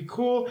pretty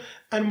cool.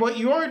 And what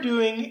you are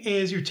doing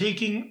is you're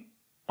taking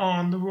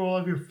on the role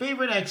of your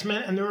favorite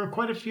X-Men, and there are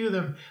quite a few of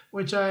them,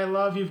 which I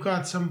love. You've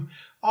got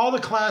all the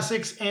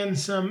classics and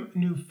some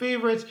new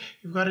favorites.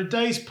 You've got a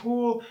dice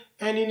pool,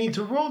 and you need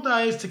to roll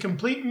dice to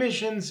complete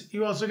missions.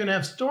 You're also going to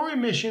have story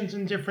missions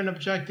and different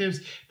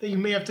objectives that you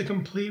may have to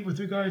complete with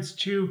regards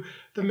to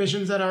the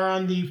missions that are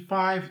on the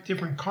 5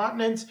 different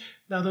continents.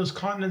 Now, those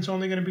continents are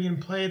only going to be in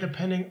play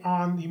depending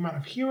on the amount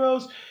of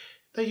heroes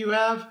that you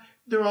have.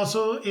 There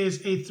also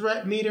is a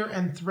threat meter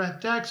and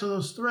threat deck, so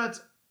those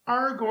threats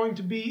are going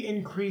to be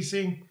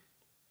increasing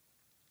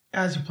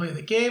as you play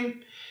the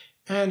game,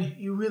 and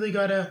you really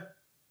got to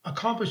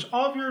accomplish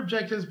all of your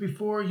objectives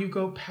before you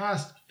go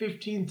past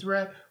 15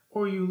 threat,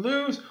 or you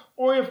lose,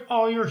 or if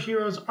all your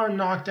heroes are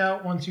knocked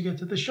out once you get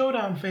to the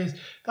showdown phase.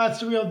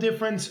 That's the real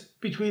difference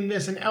between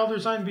this and Elder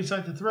Sign,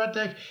 besides the threat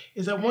deck,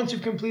 is that once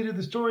you've completed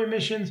the story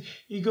missions,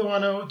 you go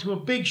on to a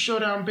big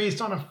showdown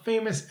based on a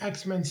famous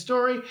X-Men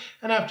story,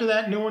 and after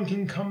that, no one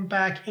can come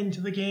back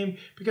into the game,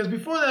 because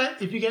before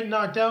that, if you get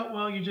knocked out,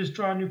 well, you just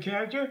draw a new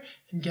character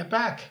and get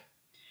back.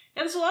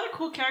 Yeah, there's a lot of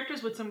cool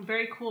characters with some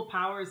very cool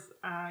powers.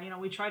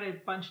 We tried a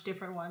bunch of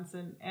different ones,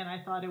 and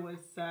I thought it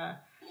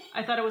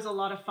was a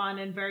lot of fun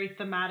and very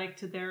thematic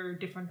to their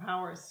different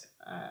powers.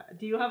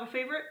 Do you have a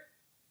favorite?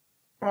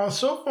 Well,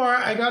 so far,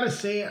 I gotta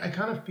say, I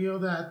kind of feel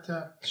that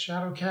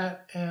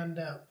Shadowcat and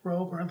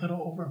Rogue are a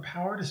little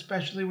overpowered,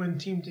 especially when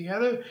teamed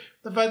together.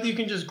 The fact that you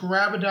can just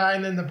grab a die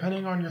and then,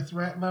 depending on your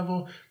threat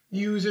level,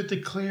 use it to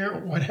clear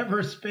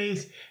whatever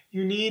space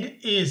you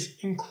need is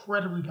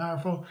incredibly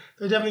powerful.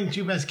 They're definitely the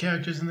 2 best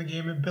characters in the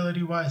game,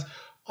 ability-wise.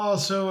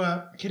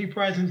 Also, Kitty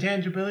Pryde's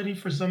intangibility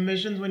for some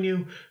missions when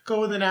you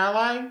go with an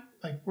ally,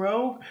 like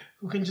Rogue,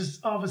 who can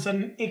just all of a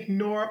sudden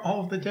ignore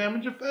all of the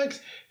damage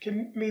effects,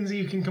 means that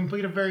you can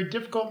complete a very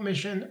difficult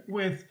mission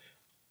with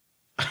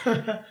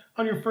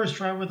on your first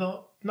try with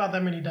not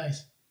that many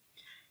dice.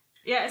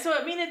 Yeah, so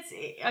I mean,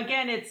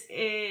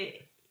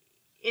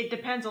 it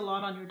depends a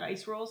lot on your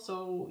dice roll.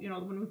 So,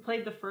 when we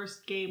played the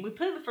first game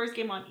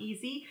on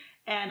easy,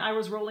 and I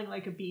was rolling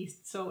like a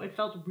beast, so it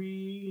felt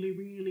really,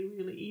 really,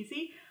 really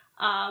easy.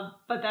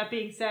 But that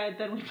being said,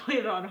 then we played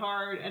it on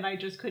hard, and I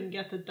just couldn't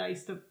get the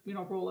dice to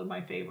roll in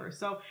my favor.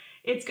 So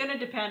it's going to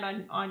depend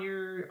on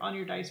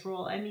your dice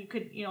roll, and you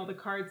could the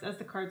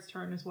cards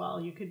turn as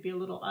well. You could be a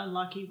little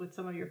unlucky with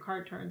some of your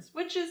card turns,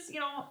 which is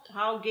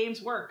how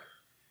games work.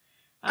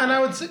 And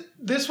I would say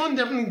this one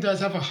definitely does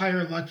have a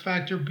higher luck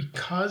factor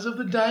because of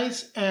the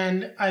dice,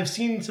 and I've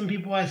seen some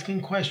people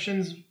asking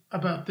questions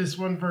about this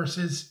one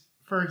versus,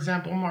 for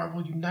example,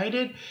 Marvel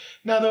United.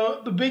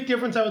 Now, the big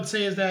difference I would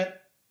say is that,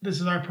 this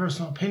is our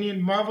personal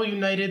opinion, Marvel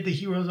United, the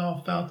heroes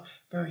all felt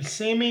very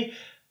samey.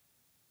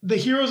 The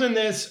heroes in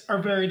this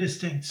are very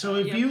distinct. So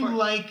if you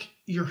like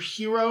your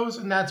heroes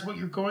and that's what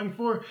you're going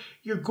for,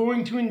 you're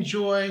going to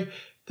enjoy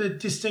the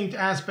distinct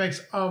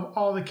aspects of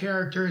all the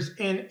characters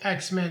in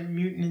X-Men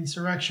Mutant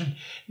Insurrection.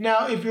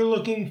 Now, if you're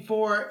looking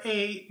for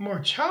a more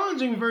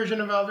challenging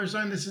version of Elder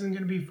Sign, this isn't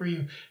going to be for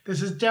you.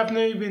 This has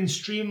definitely been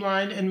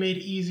streamlined and made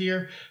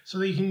easier so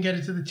that you can get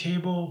it to the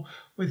table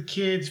with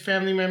kids,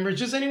 family members,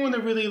 just anyone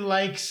that really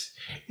likes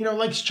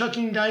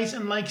chucking dice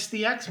and likes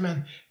the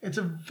X-Men. It's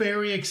a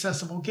very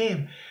accessible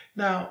game.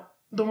 Now,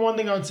 the one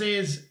thing I would say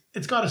is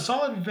it's got a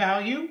solid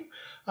value,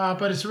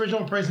 but its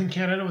original price in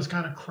Canada was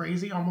kind of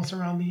crazy, almost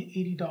around the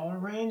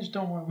 $80 range.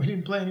 Don't worry, we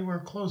didn't play anywhere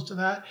close to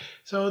that.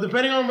 So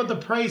depending on what the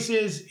price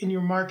is in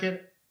your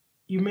market,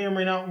 you may or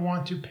may not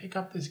want to pick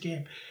up this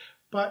game.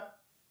 But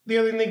the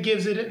other thing that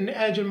gives it an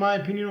edge, in my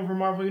opinion, over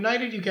Marvel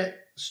United, you get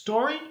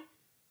story,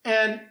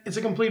 and it's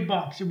a complete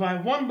box. You buy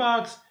one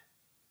box,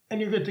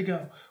 and you're good to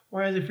go.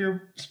 Whereas if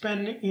you're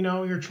spending,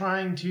 you're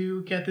trying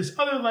to get this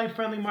other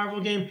life-friendly Marvel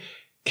game,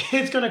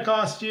 it's going to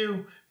cost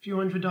you a few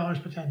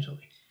 $100s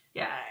potentially.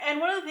 Yeah, and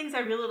one of the things I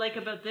really like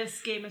about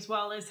this game as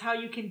well is how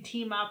you can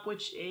team up,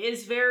 which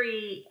is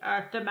very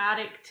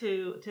thematic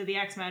to the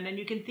X-Men, and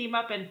you can team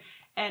up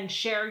and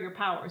share your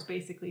powers,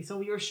 basically.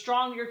 So your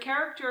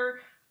character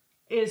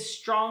is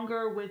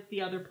stronger with the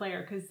other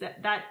player, because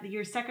that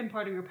your second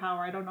part of your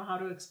power, I don't know how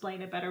to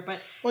explain it better, but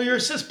your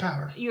assist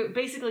power. You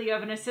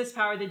have an assist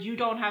power that you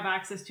don't have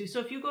access to. So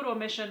if you go to a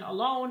mission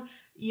alone,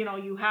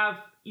 you have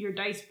your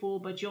dice pool,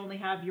 but you only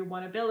have your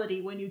one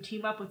ability. When you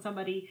team up with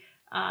somebody,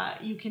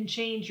 you can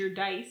change your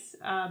dice.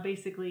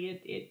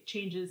 Basically, it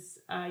changes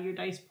your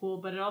dice pool,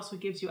 but it also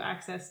gives you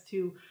access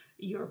to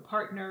your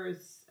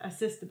partner's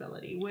assist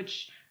ability,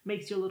 which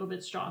makes you a little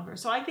bit stronger.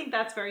 So I think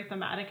that's very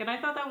thematic, and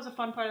I thought that was a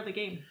fun part of the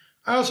game.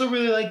 I also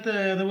really like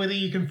the way that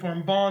you can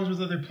form bonds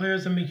with other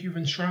players that make you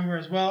even stronger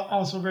as well.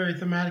 Also very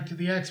thematic to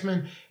the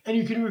X-Men. And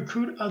you can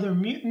recruit other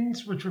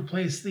mutants, which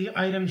replace the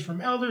items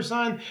from Elder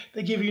Sign.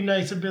 They give you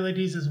nice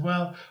abilities as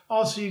well.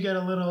 Also, you get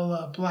a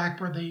little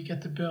Blackbird that you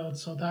get to build.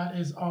 So that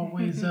is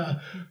always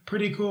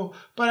pretty cool.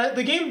 But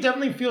the game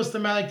definitely feels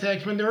thematic to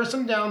X-Men. There are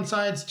some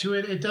downsides to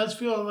it. It does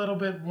feel a little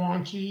bit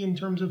wonky in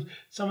terms of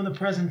some of the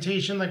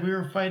presentation. Like we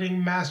were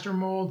fighting Master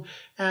Mold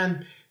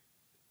and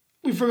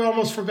we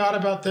almost forgot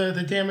about the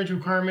damage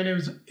requirement.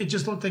 It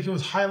just looked like it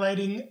was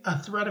highlighting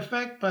a threat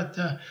effect, but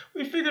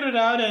we figured it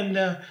out,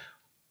 and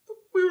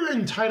we were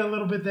in tight a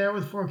little bit there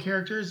with 4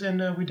 characters,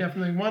 and we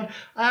definitely won.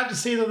 I have to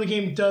say that the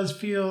game does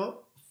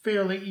feel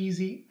fairly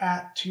easy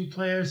at 2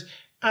 players,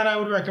 and I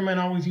would recommend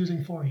always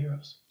using 4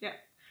 heroes. Yeah.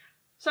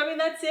 So, I mean,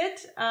 that's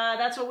it.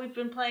 That's what we've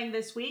been playing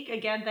this week.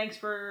 Again, thanks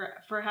for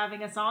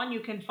having us on. You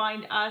can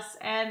find us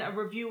and a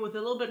review with a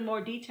little bit more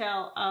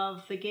detail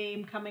of the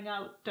game coming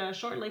out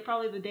shortly,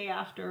 probably the day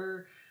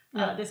after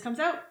this comes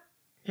out.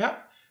 Yeah.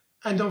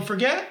 And don't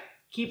forget,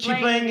 keep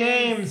playing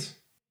games.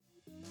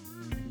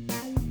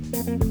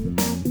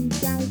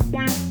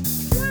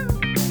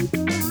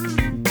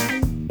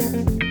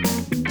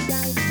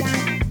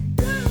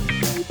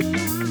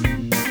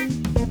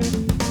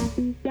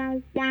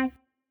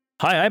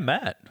 Hi, I'm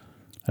Matt.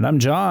 And I'm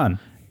John.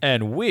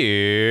 And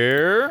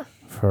we're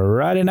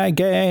Friday Night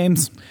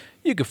Games.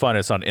 You can find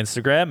us on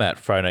Instagram at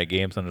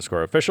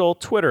FridayNightGames_official,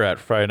 Twitter at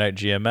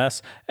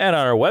FridayNightGMS, and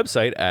on our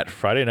website at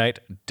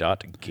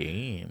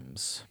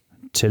FridayNight.games.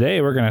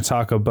 Today we're going to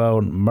talk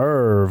about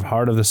Merv,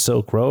 Heart of the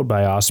Silk Road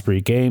by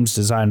Osprey Games,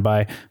 designed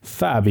by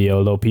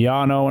Fabio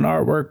Lopiano and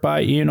artwork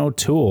by Ian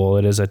O'Toole.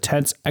 It is a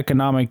tense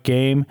economic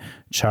game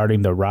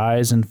charting the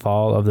rise and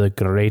fall of the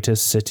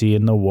greatest city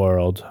in the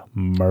world,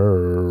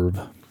 Merv.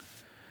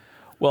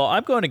 Well,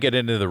 I'm going to get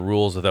into the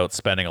rules without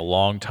spending a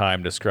long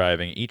time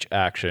describing each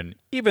action,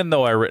 even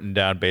though I've written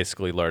down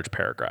basically large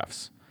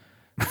paragraphs.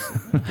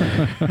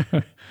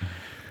 I'm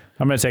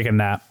going to take a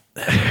nap.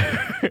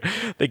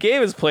 The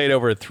game is played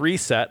over 3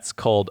 sets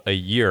called a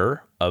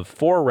year of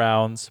 4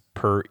 rounds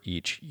per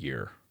each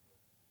year.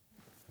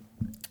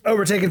 Oh,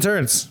 we're taking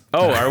turns.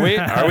 Oh, are we?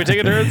 Are we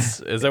taking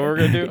turns? Is that what we're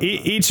going to do?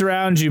 Each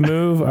round you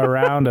move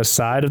around a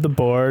side of the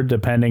board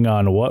depending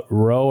on what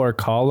row or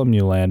column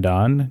you land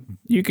on.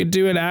 You could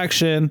do an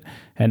action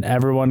and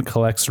everyone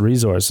collects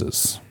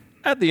resources.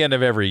 At the end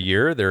of every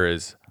year, there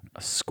is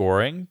a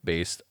scoring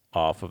based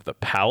off of the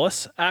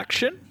palace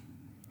action.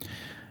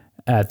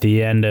 At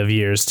the end of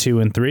years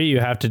 2 and 3, you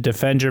have to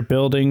defend your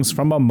buildings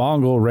from a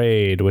Mongol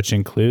raid, which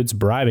includes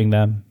bribing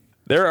them.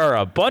 There are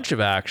a bunch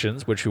of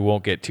actions, which we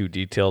won't get too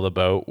detailed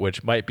about,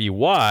 which might be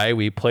why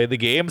we play the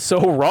game so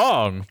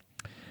wrong.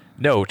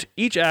 Note,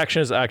 each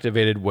action is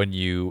activated when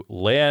you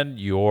land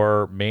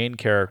your main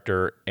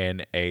character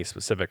in a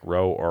specific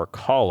row or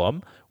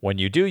column. When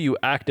you do, you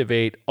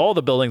activate all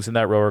the buildings in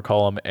that row or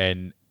column,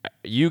 and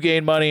you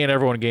gain money, and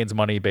everyone gains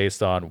money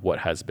based on what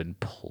has been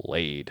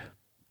played.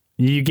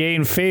 You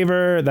gain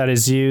favor that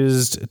is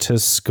used to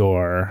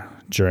score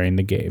during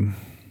the game.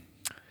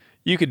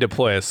 You can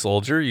deploy a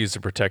soldier used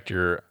to protect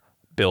your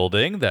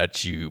building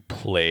that you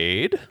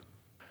played.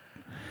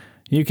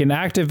 You can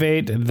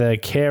activate the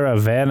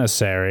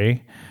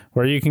Caravanserai,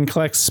 where you can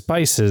collect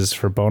spices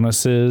for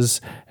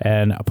bonuses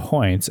and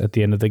points at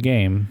the end of the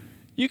game.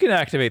 You can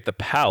activate the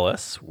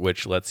Palace,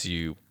 which lets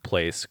you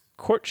place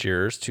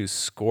courtiers to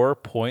score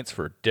points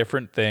for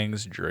different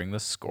things during the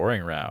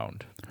scoring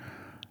round.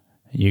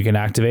 You can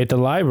activate the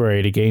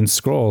library to gain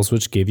scrolls,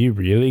 which give you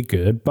really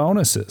good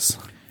bonuses.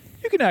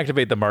 You can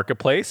activate the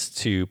marketplace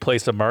to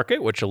place a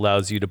market, which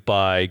allows you to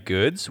buy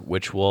goods,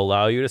 which will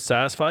allow you to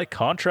satisfy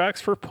contracts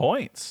for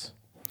points.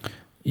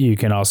 You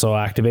can also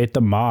activate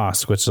the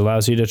mosque, which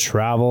allows you to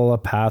travel a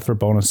path for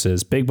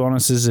bonuses. Big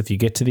bonuses if you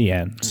get to the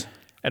end.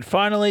 And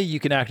finally, you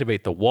can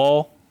activate the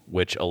wall,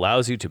 which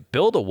allows you to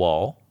build a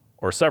wall,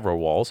 or several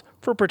walls,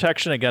 for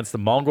protection against the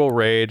Mongol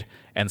raid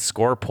and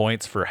score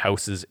points for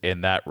houses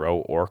in that row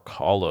or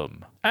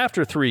column.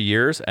 After 3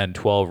 years and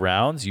 12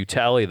 rounds, you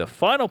tally the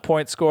final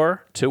point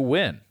score to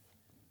win.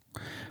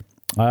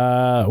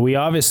 We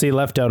obviously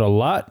left out a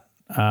lot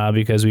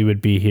because we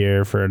would be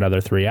here for another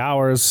 3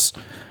 hours,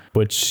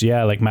 which,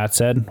 yeah, like Matt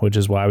said, which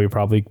is why we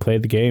probably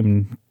played the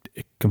game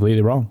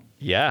completely wrong.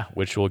 Yeah,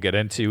 which we'll get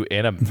into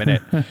in a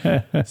minute.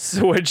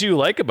 So what'd you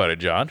like about it,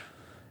 John?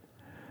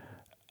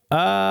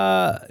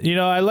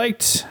 I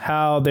liked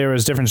how there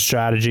was different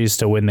strategies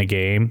to win the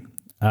game.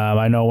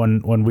 I know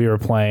when we were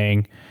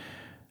playing,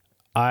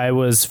 I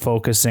was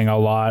focusing a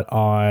lot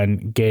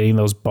on gaining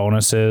those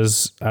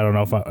bonuses. I don't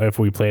know if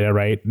we played it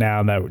right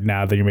now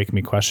that you're making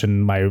me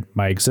question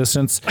my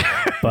existence,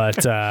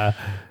 but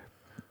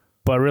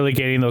really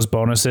gaining those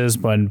bonuses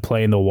when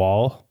playing the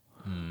wall.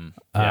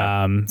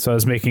 Yeah. So I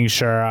was making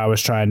sure I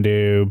was trying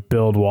to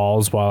build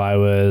walls while I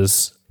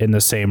was in the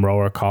same row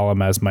or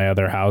column as my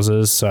other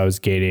houses. So I was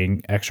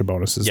gaining extra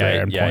bonuses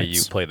there. And points.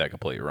 You played that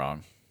completely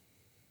wrong.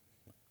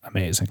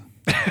 Amazing.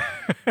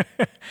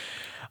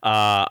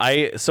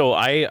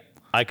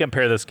 I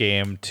compare this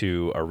game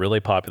to a really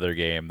popular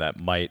game that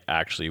might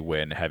actually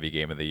win Heavy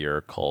Game of the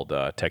Year called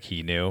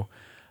Tekhinu,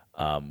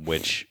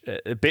 which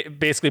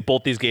basically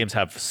both these games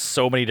have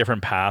so many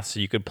different paths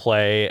you could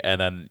play,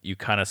 and then you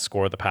kind of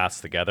score the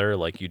paths together.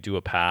 Like you do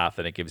a path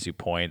and it gives you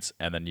points,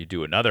 and then you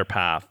do another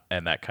path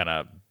and that kind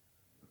of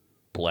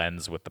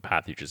blends with the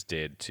path you just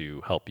did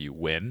to help you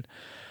win.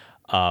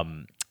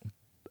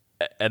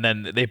 And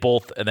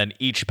then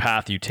each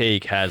path you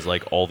take has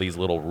like all these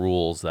little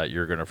rules that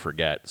you're going to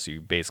forget. So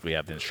you basically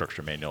have the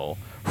instruction manual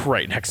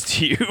right next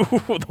to you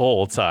the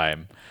whole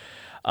time.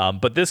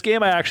 But this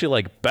game I actually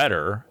like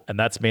better, and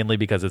that's mainly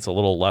because it's a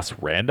little less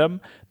random.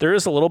 There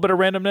is a little bit of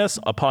randomness.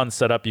 Upon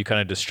setup, you kind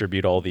of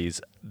distribute all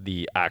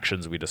the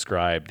actions we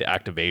described, the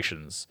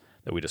activations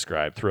that we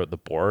described throughout the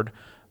board.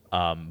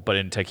 But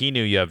in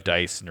Tekhinu, you have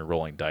dice and you're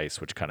rolling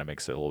dice, which kind of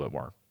makes it a little bit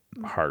more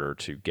harder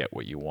to get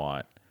what you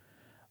want.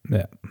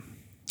 Yeah.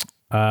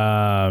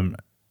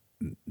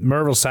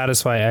 Merv will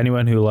satisfy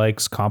anyone who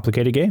likes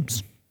complicated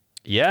games.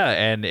 Yeah,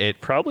 and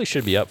it probably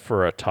should be up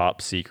for a top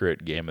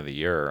secret game of the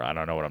year. I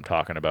don't know what I'm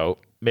talking about.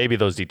 Maybe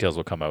those details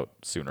will come out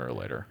sooner or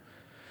later.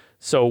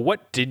 So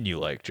what didn't you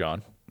like,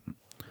 John?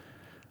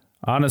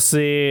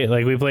 Honestly,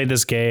 like we played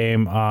this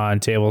game on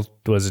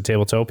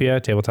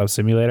Tabletopia, Tabletop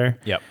Simulator.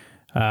 Yep.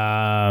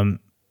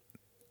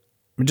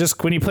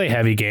 Just when you play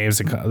heavy games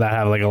that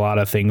have like a lot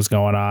of things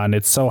going on,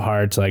 it's so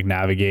hard to like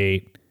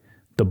navigate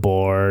the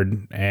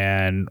board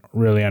and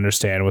really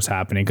understand what's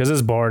happening, because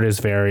this board is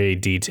very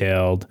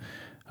detailed,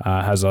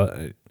 has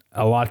a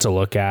lot to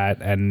look at,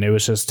 and it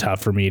was just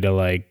tough for me to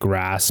like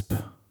grasp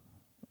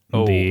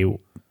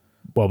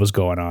what was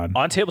going on.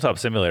 On Tabletop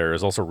Simulator, it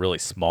was also really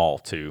small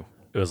too.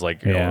 It was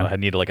like I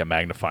needed like a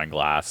magnifying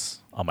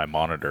glass on my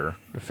monitor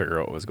to figure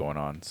out what was going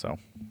on. So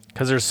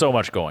because there's so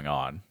much going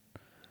on.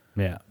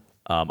 Yeah.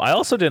 I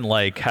also didn't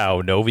like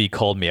how Novi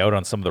called me out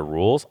on some of the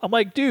rules. I'm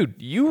like, dude,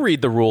 you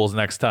read the rules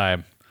next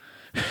time.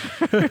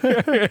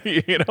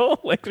 You know,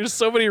 like there's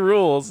so many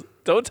rules.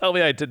 Don't tell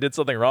me I did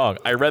something wrong.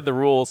 I read the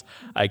rules.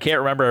 I can't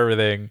remember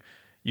everything.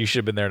 You should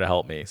have been there to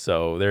help me.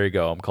 So there you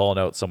go. I'm calling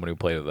out someone who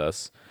played with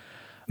us.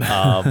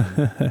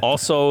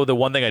 Also, the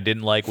one thing I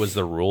didn't like was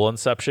the rule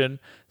inception.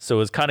 So it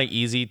was kind of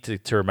easy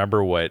to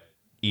remember what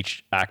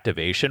each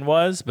activation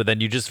was, but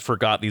then you just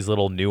forgot these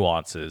little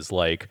nuances.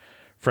 Like,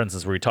 for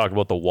instance, where we talked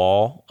about the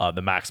wall,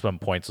 the maximum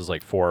points was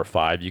like 4 or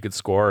 5 you could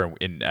score.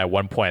 And at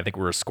one point, I think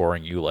we were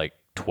scoring you like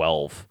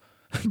 12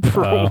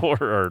 per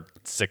or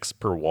 6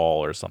 per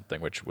wall or something,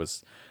 which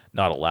was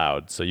not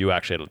allowed. So you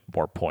actually had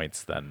more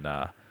points than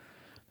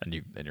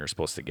you're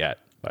supposed to get.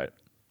 But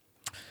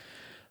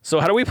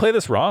so how do we play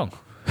this wrong?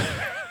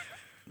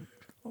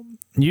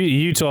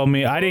 You told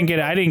me I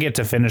didn't get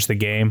to finish the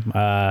game.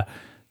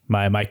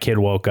 My kid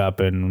woke up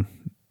and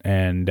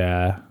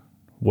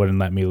wouldn't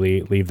let me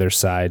leave their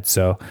side,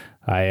 so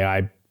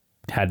I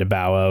had to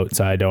bow out.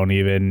 So I don't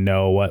even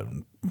know what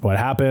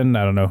happened.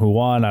 I don't know who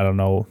won. I don't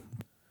know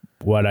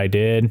what I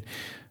did.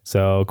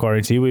 So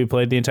according to you, we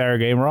played the entire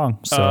game wrong.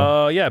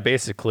 So yeah,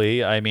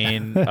 basically. I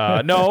mean,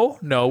 no,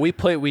 we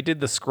did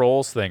the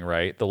scrolls thing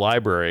right. The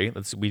library,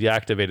 we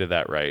activated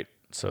that right.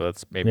 So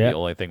that's maybe the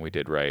only thing we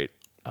did right.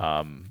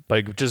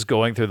 But just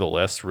going through the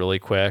list really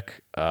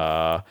quick,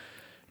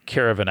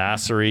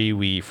 Caravanassery,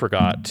 we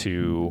forgot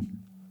to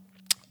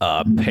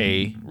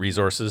pay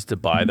resources to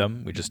buy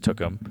them. We just took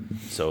them.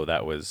 So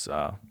that was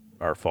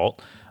our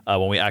fault.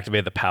 When we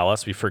activated the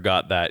palace, we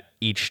forgot that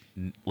each,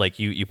 like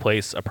you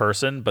place a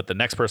person, but the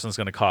next person is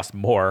going to cost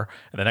more,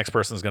 and the next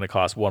person is going to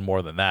cost one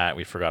more than that.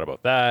 We forgot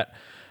about that.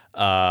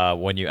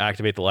 When you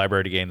activate the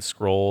library to gain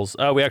scrolls,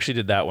 we actually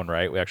did that one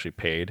right. We actually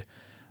paid.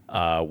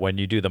 When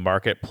you do the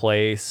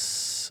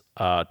marketplace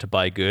to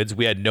buy goods,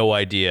 we had no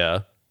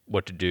idea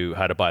what to do,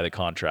 how to buy the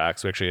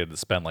contracts. We actually had to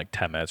spend like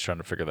 10 minutes trying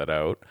to figure that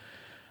out.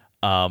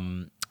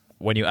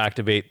 When you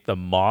activate the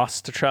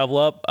moss to travel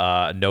up,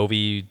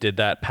 Novi did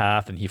that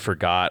path, and he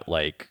forgot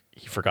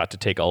to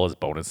take all his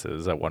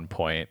bonuses at one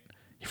point.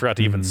 He forgot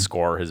to even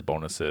score his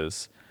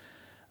bonuses.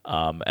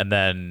 And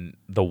then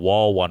the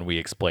wall one, we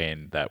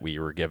explained that we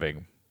were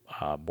giving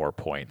more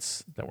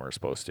points than we were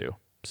supposed to.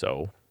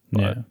 So,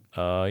 I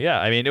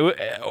mean,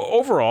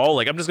 overall,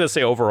 like I'm just gonna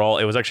say overall,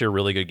 it was actually a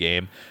really good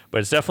game.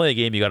 But it's definitely a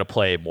game you got to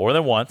play more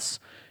than once.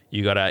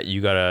 You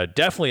gotta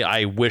definitely.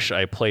 I wish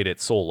I played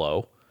it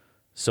solo,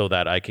 so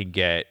that I could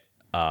get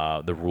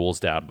the rules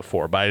down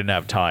before, but I didn't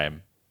have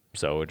time,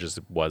 so it just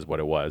was what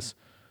it was.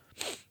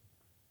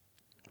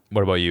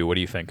 What about you? What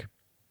do you think?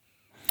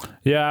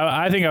 Yeah,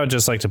 I think I would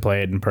just like to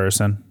play it in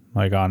person,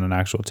 like on an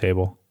actual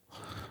table.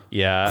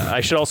 Yeah, I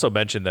should also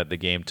mention that the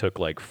game took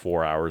like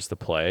 4 hours to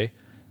play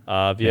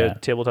via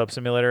Tabletop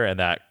Simulator, and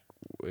that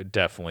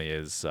definitely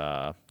is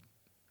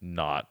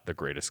not the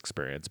greatest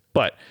experience.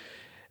 But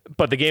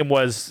the game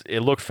it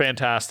looked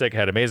fantastic,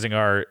 had amazing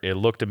art, it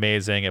looked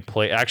amazing, it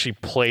actually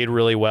played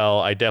really well.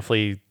 I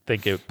definitely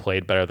think it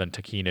played better than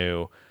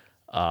Tekhinu.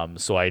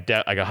 So I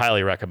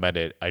highly recommend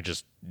it.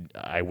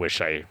 I wish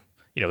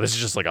this is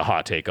just like a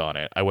hot take on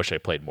it. I wish I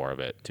played more of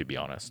it, to be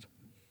honest.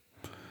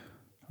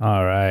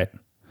 All right.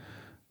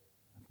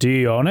 Do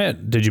you own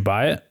it? Did you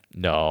buy it?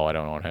 No, I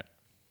don't own it.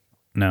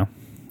 No?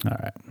 All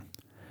right.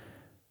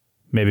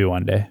 Maybe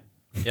one day.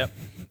 Yep.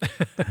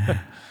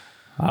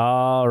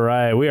 All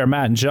right. We are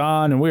Matt and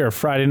John, and we are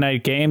Friday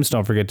Night Games.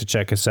 Don't forget to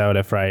check us out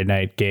at Friday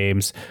Night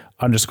Games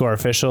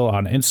 _official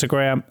on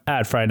Instagram,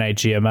 at Friday Night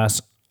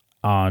GMS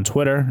on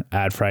Twitter,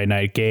 at Friday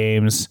Night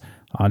Games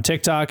on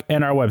TikTok,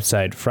 and our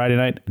website,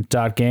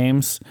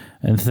 FridayNight.Games.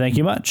 And thank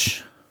you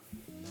much.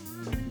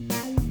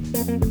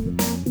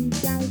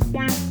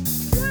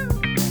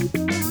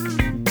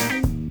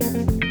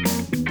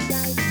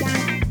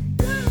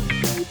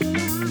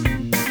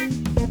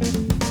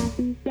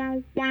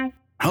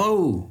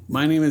 Hello,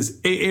 my name is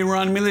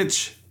Aaron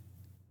Milic.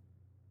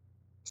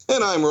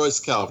 And I'm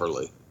Royce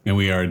Calverley. And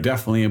we are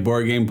definitely a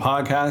board game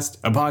podcast.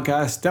 A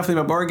podcast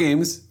definitely about board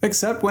games,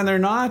 except when they're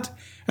not.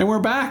 And we're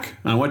back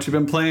on What You've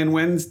Been Playing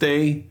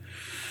Wednesday.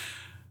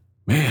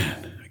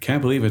 Man, I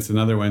can't believe it's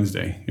another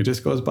Wednesday. It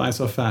just goes by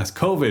so fast.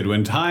 COVID,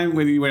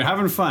 when you're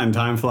having fun,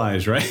 time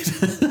flies, right?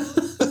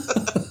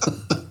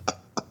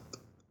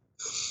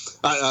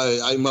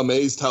 I'm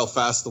amazed how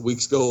fast the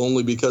weeks go,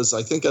 only because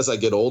I think as I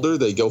get older,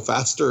 they go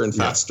faster and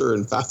faster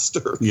and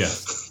faster. Yeah.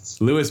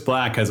 Lewis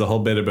Black has a whole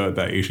bit about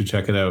that. You should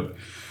check it out.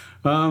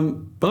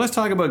 But let's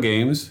talk about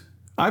games.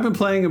 I've been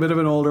playing a bit of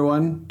an older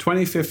one,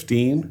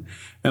 2015,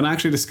 and I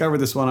actually discovered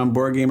this one on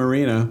Board Game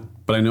Arena,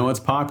 but I know it's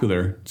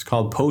popular. It's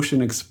called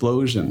Potion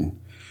Explosion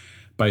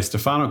by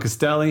Stefano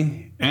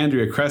Castelli,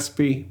 Andrea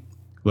Crespi,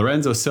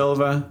 Lorenzo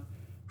Silva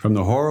from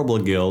the Horrible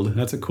Guild.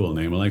 That's a cool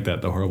name. I like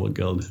that, the Horrible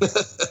Guild.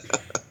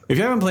 If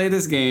you haven't played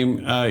this game,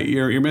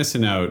 you're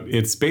missing out.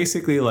 It's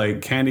basically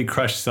like Candy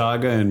Crush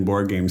Saga in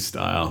board game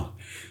style.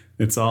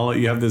 It's all,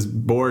 you have this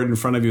board in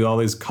front of you, all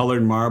these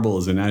colored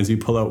marbles, and as you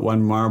pull out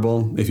one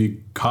marble, if you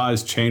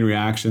cause chain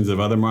reactions of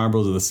other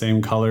marbles of the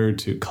same color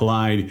to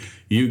collide,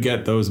 you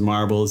get those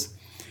marbles,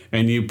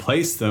 and you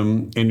place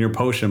them in your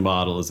potion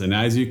bottles. And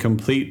as you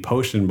complete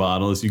potion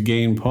bottles, you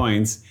gain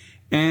points,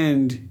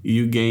 and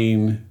you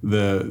gain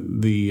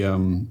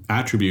the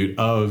attribute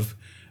of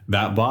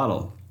that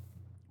bottle,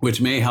 which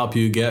may help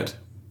you get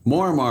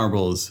more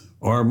marbles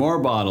or more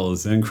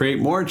bottles and create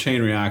more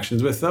chain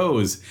reactions with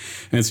those.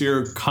 And so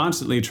you're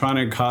constantly trying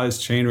to cause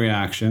chain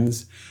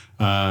reactions.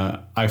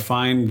 I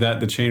find that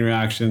the chain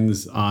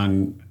reactions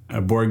on a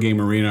Board Game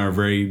Arena are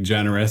very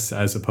generous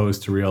as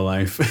opposed to real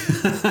life.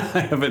 I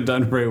haven't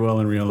done very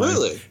well in real life.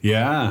 Really?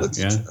 Yeah. That's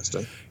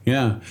interesting.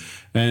 Yeah.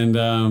 And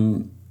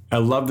I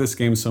love this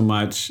game so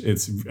much.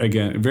 It's,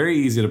 again, very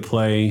easy to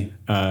play,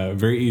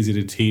 very easy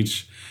to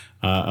teach.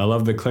 I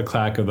love the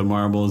click-clack of the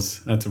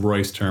marbles. That's a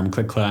Royce term,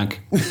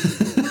 click-clack.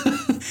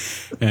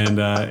 And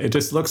it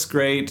just looks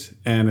great,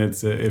 and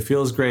it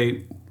feels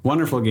great.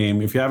 Wonderful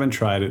game. If you haven't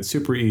tried it,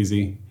 super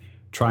easy.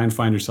 Try and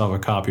find yourself a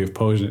copy of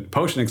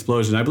Potion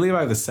Explosion. I believe I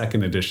have the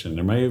second edition.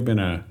 There may have been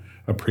a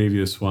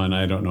previous one.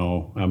 I don't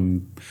know.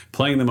 I'm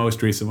playing the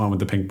most recent one with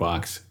the pink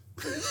box,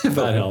 if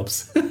that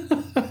helps.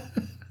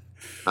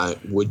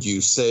 Would you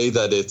say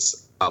that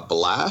it's a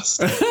blast?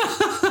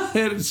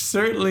 It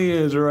certainly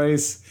is,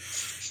 Royce.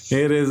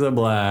 It is a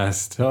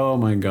blast. Oh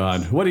my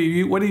God. What have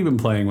you been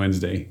playing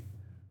Wednesday?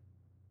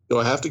 Do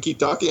I have to keep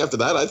talking after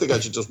that? I think I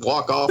should just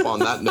walk off on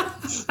that note.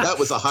 That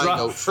was a high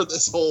note for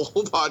this whole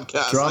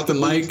podcast. Drop the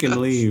mic and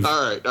leave.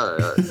 All right.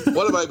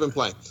 What have I been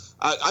playing?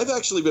 I've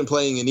actually been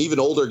playing an even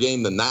older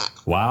game than that.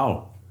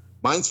 Wow.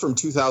 Mine's from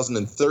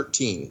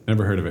 2013.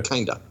 Never heard of it.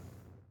 Kinda.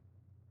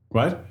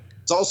 What?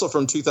 It's also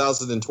from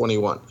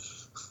 2021.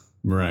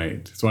 Right.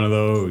 It's one of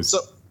those.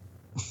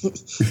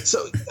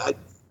 So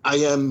I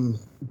am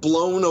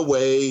blown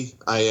away.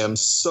 I am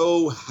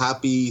so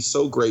happy,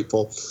 so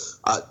grateful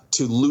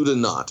to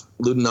Ludonaught.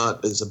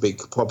 Ludonaught is a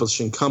big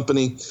publishing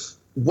company.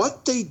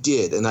 What they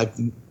did, and I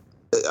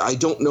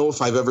don't know if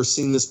I've ever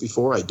seen this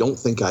before. I don't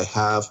think I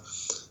have.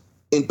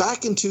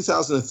 Back in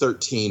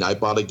 2013, I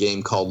bought a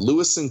game called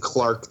Lewis and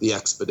Clark: The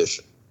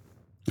Expedition.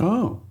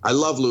 Oh. I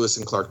love Lewis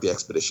and Clark: The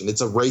Expedition.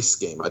 It's a race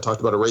game. I talked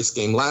about a race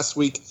game last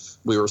week.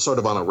 We were sort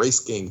of on a race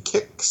game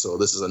kick, so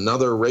this is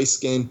another race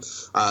game.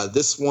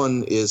 This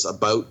one is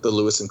about the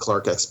Lewis and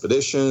Clark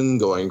expedition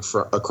going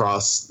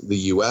across the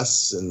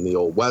U.S. in the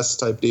Old West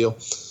type deal.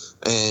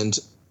 And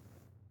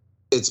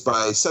it's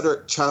by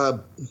Cedric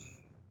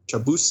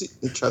Chaboussi.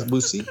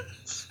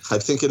 I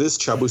think it is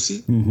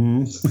Chaboussi.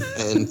 Mm-hmm.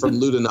 And from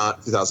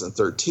Ludonaught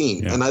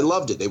 2013. Yeah. And I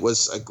loved it. It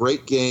was a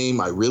great game.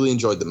 I really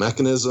enjoyed the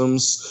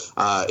mechanisms.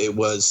 It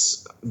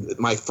was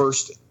my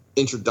first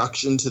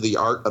introduction to the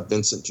art of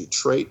Vincent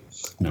Dutrait,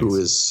 who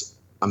is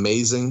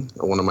amazing,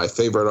 one of my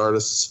favorite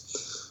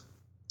artists.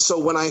 So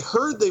when I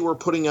heard they were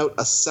putting out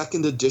a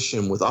second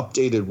edition with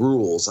updated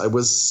rules, I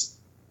was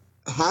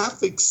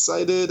half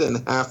excited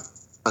and half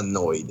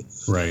annoyed.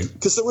 Right.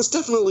 Because there was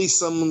definitely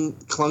some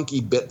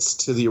clunky bits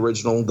to the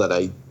original that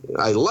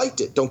I liked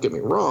it, don't get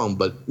me wrong,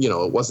 but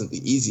it wasn't the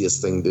easiest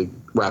thing to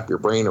wrap your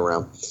brain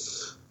around.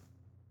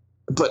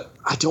 But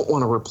I don't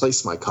want to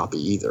replace my copy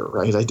either,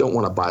 right? I don't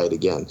want to buy it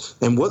again.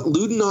 And what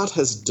Ludonaught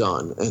has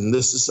done, and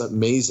this is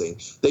amazing,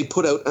 they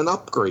put out an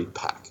upgrade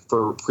pack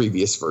for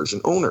previous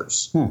version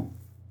owners.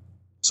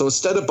 So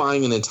instead of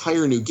buying an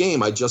entire new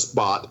game, I just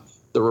bought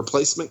the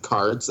replacement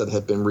cards that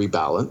have been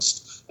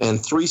rebalanced,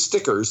 and 3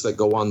 stickers that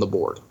go on the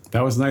board.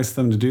 That was nice of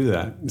them to do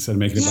that instead of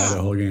making it buy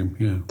the whole game.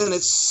 Yeah. And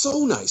it's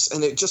so nice,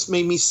 and it just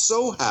made me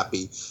so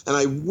happy. And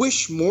I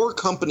wish more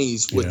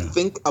companies would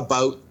think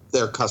about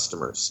their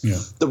customers. Yeah.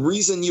 The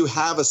reason you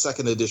have a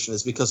second edition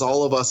is because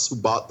all of us who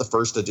bought the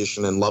first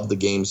edition and loved the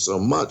game so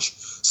much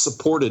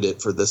supported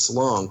it for this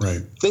long.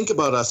 Right. Think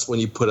about us when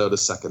you put out a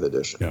second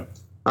edition. Yeah.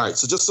 All right,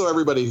 so just so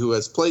everybody who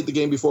has played the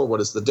game before,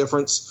 what is the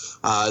difference?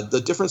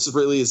 The difference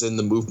really is in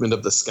the movement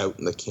of the scout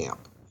in the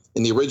camp.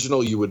 In the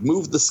original, you would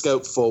move the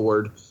scout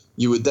forward.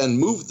 You would then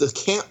move the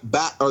camp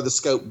back, or the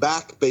scout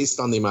back, based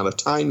on the amount of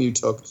time you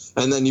took,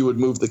 and then you would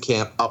move the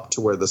camp up to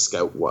where the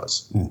scout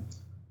was.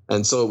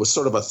 And so it was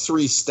sort of a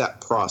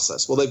 3-step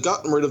process. Well, they've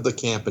gotten rid of the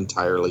camp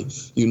entirely.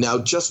 You now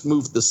just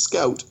move the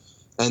scout,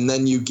 and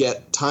then you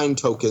get time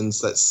tokens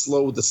that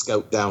slow the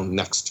scout down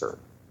next turn.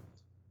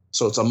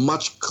 So it's a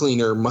much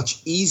cleaner,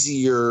 much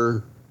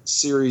easier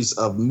series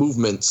of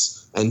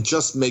movements, and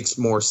just makes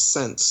more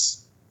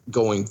sense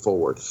going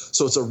forward.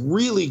 So it's a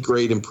really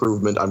great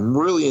improvement. I'm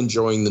really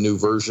enjoying the new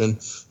version.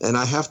 And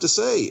I have to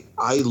say,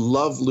 I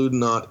love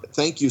Ludonaut.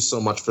 Thank you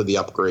so much for the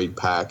upgrade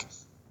pack.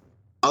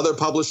 Other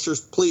publishers,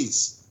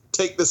 please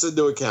take this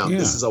into account. Yeah.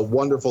 This is a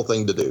wonderful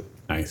thing to do.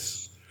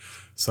 Nice.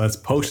 So that's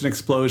Potion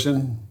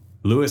Explosion,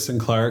 Lewis and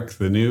Clark,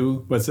 the new,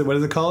 what is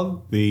it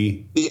called?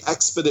 The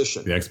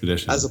Expedition. The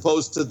Expedition. As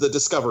opposed to the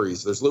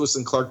Discoveries. There's Lewis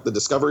and Clark, the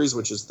Discoveries,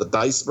 which is the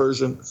dice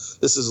version.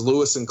 This is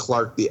Lewis and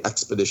Clark, the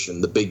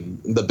Expedition, the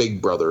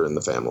big brother in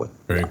the family.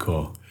 Very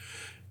cool.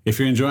 If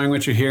you're enjoying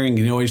what you're hearing,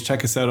 you can always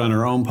check us out on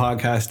our own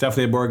podcast,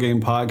 Definitely a Board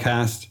Game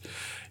Podcast.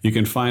 You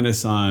can find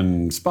us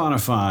on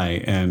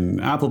Spotify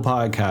and Apple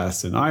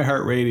Podcasts and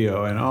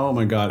iHeartRadio and, oh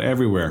my God,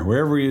 everywhere.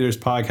 Wherever there's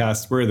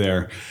podcasts, we're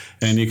there.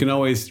 And you can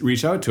always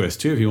reach out to us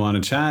too if you want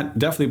to chat.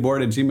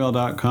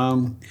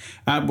 Definitelyboard@gmail.com.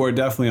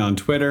 @BoardDefinitely on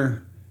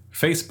Twitter.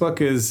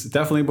 Facebook is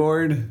Definitely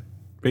Board.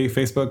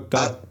 Facebook.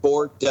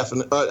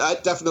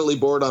 At Definitely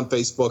Board on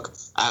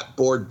Facebook.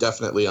 @Board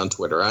Definitely on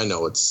Twitter. I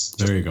know it's...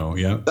 There you go,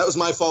 yeah. That was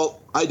my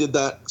fault. I did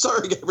that.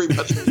 Sorry,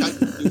 everybody.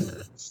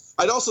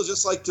 I'd also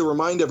just like to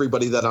remind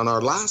everybody that on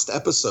our last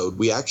episode,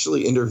 we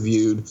actually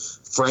interviewed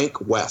Frank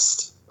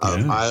West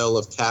of Isle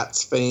of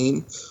Cats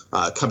fame,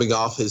 coming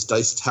off his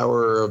Dice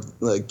Tower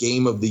of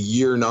Game of the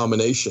Year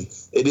nomination.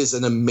 It is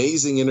an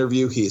amazing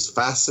interview. He is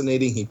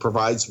fascinating. He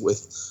provides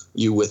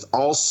you with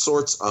all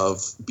sorts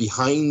of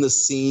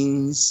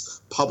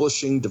behind-the-scenes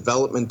publishing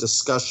development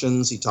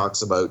discussions. He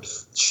talks about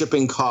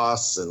shipping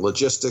costs and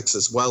logistics,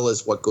 as well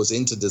as what goes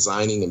into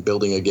designing and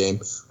building a game.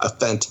 A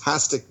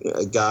fantastic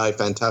guy,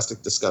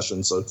 fantastic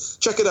discussion. So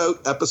check it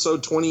out,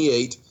 episode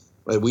 28.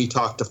 We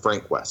talked to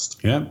Frank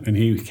West. Yeah, and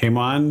he came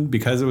on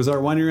because it was our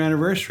 1-year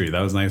anniversary. That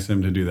was nice of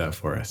him to do that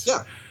for us.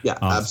 Yeah,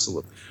 awesome.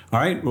 Absolutely. All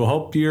right, we'll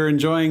hope you're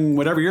enjoying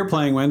whatever you're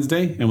playing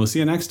Wednesday, and we'll see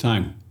you next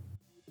time.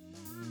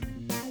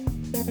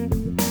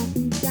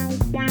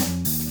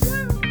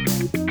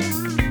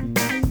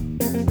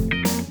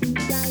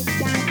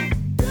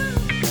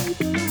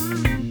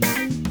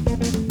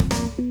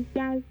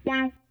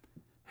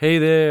 Hey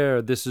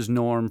there, this is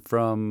Norm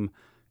from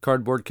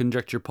Cardboard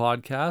Conjecture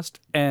Podcast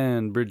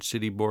and Bridge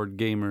City Board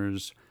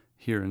Gamers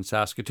here in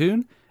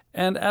Saskatoon.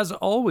 And as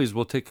always,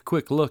 we'll take a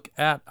quick look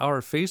at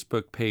our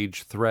Facebook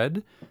page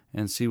thread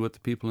and see what the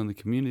people in the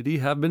community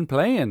have been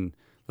playing.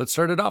 Let's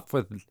start it off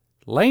with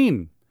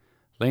Lane.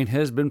 Lane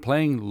has been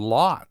playing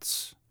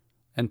lots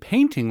and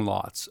painting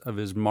lots of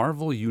his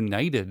Marvel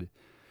United.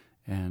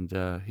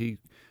 And he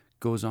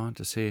goes on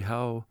to say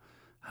how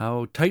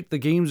tight the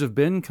games have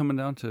been, coming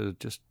down to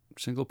just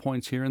single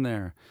points here and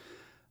there.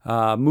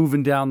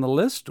 Moving down the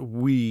list,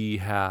 we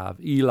have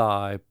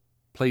Eli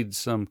played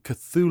some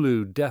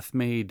Cthulhu, Death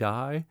May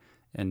Die,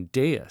 and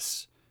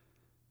Deus.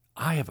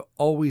 I have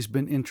always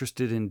been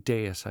interested in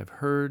Deus. I've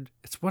heard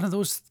it's one of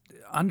those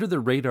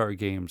under-the-radar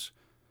games.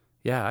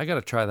 Yeah, I got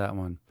to try that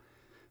one.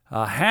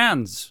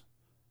 Hans,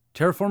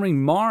 Terraforming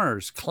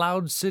Mars,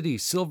 Cloud City,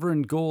 Silver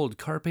and Gold,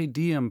 Carpe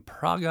Diem,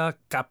 Praga,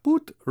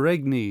 Caput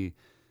Regni.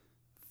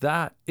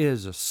 That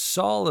is a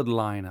solid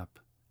lineup.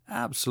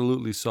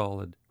 Absolutely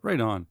solid.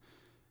 Right on.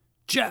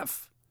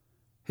 Jeff,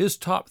 his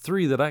top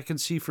 3 that I can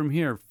see from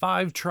here: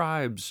 5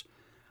 Tribes,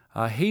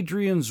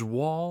 Hadrian's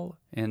Wall,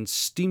 and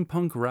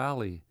Steampunk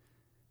Rally.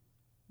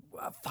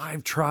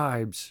 5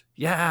 Tribes.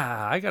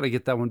 Yeah, I got to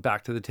get that one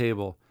back to the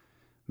table.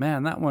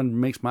 Man, that one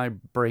makes my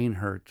brain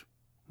hurt.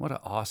 What an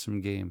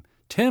awesome game.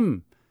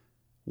 Tim,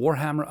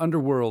 Warhammer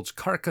Underworlds,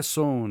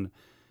 Carcassonne,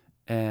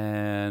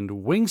 and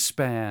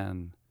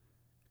Wingspan.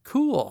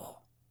 Cool.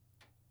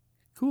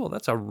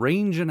 That's a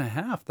range and a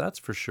half, that's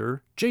for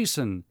sure.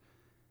 Jason,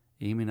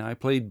 Amy and I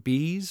played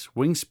Bees,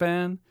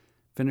 Wingspan,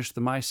 finished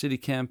the My City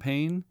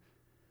campaign,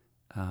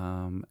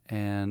 and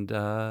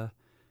the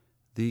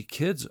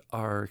kids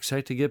are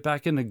excited to get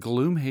back into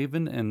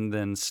Gloomhaven and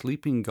then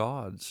Sleeping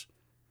Gods.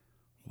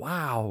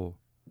 Wow,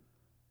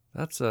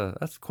 that's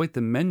quite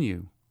the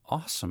menu.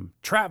 Awesome.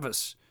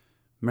 Travis,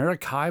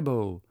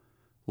 Maracaibo,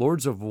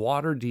 Lords of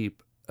Waterdeep,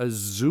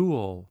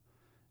 Azul,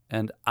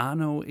 and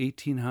Anno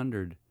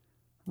 1800.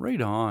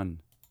 Right on.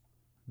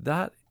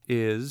 That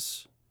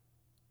is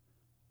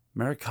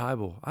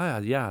Maracaibo.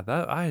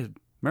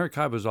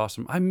 Maracaibo is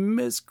awesome. I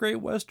miss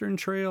Great Western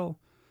Trail.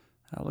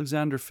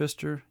 Alexander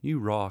Pfister, you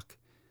rock.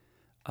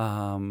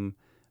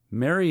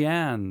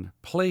 Marianne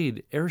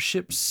played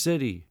Airship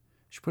City.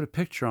 She put a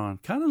picture on.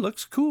 Kind of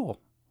looks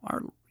cool.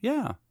 What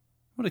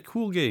a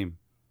cool game.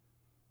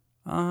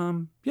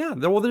 Well,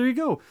 there you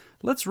go.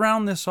 Let's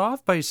round this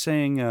off by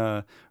saying,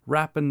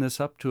 wrapping this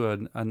up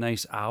to a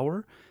nice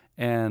hour.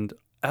 And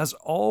as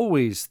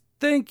always,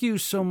 thank you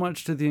so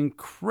much to the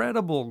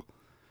incredible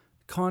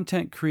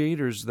content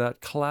creators that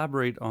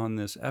collaborate on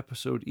this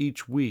episode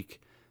each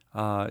week.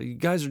 You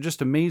guys are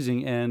just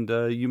amazing, and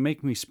you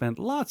make me spend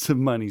lots of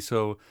money.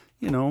 So,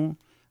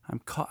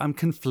 I'm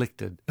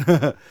conflicted.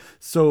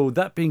 So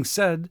that being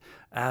said,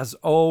 as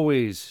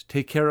always,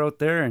 take care out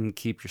there and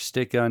keep your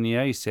stick on the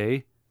ice,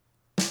 eh?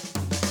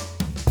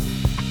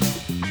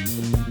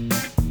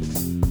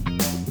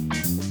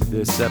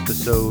 This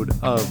episode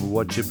of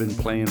What You've Been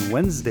Playing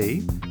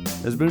Wednesday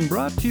has been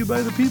brought to you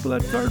by the people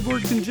at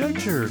Cardboard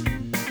Conjecture,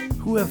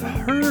 who have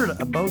heard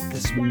about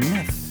this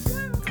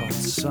myth called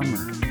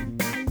summer.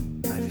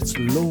 It's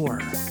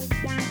lore.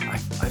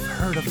 I've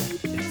heard of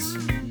it.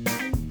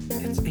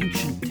 It's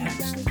ancient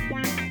text.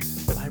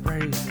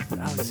 Libraries of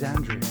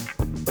Alexandria.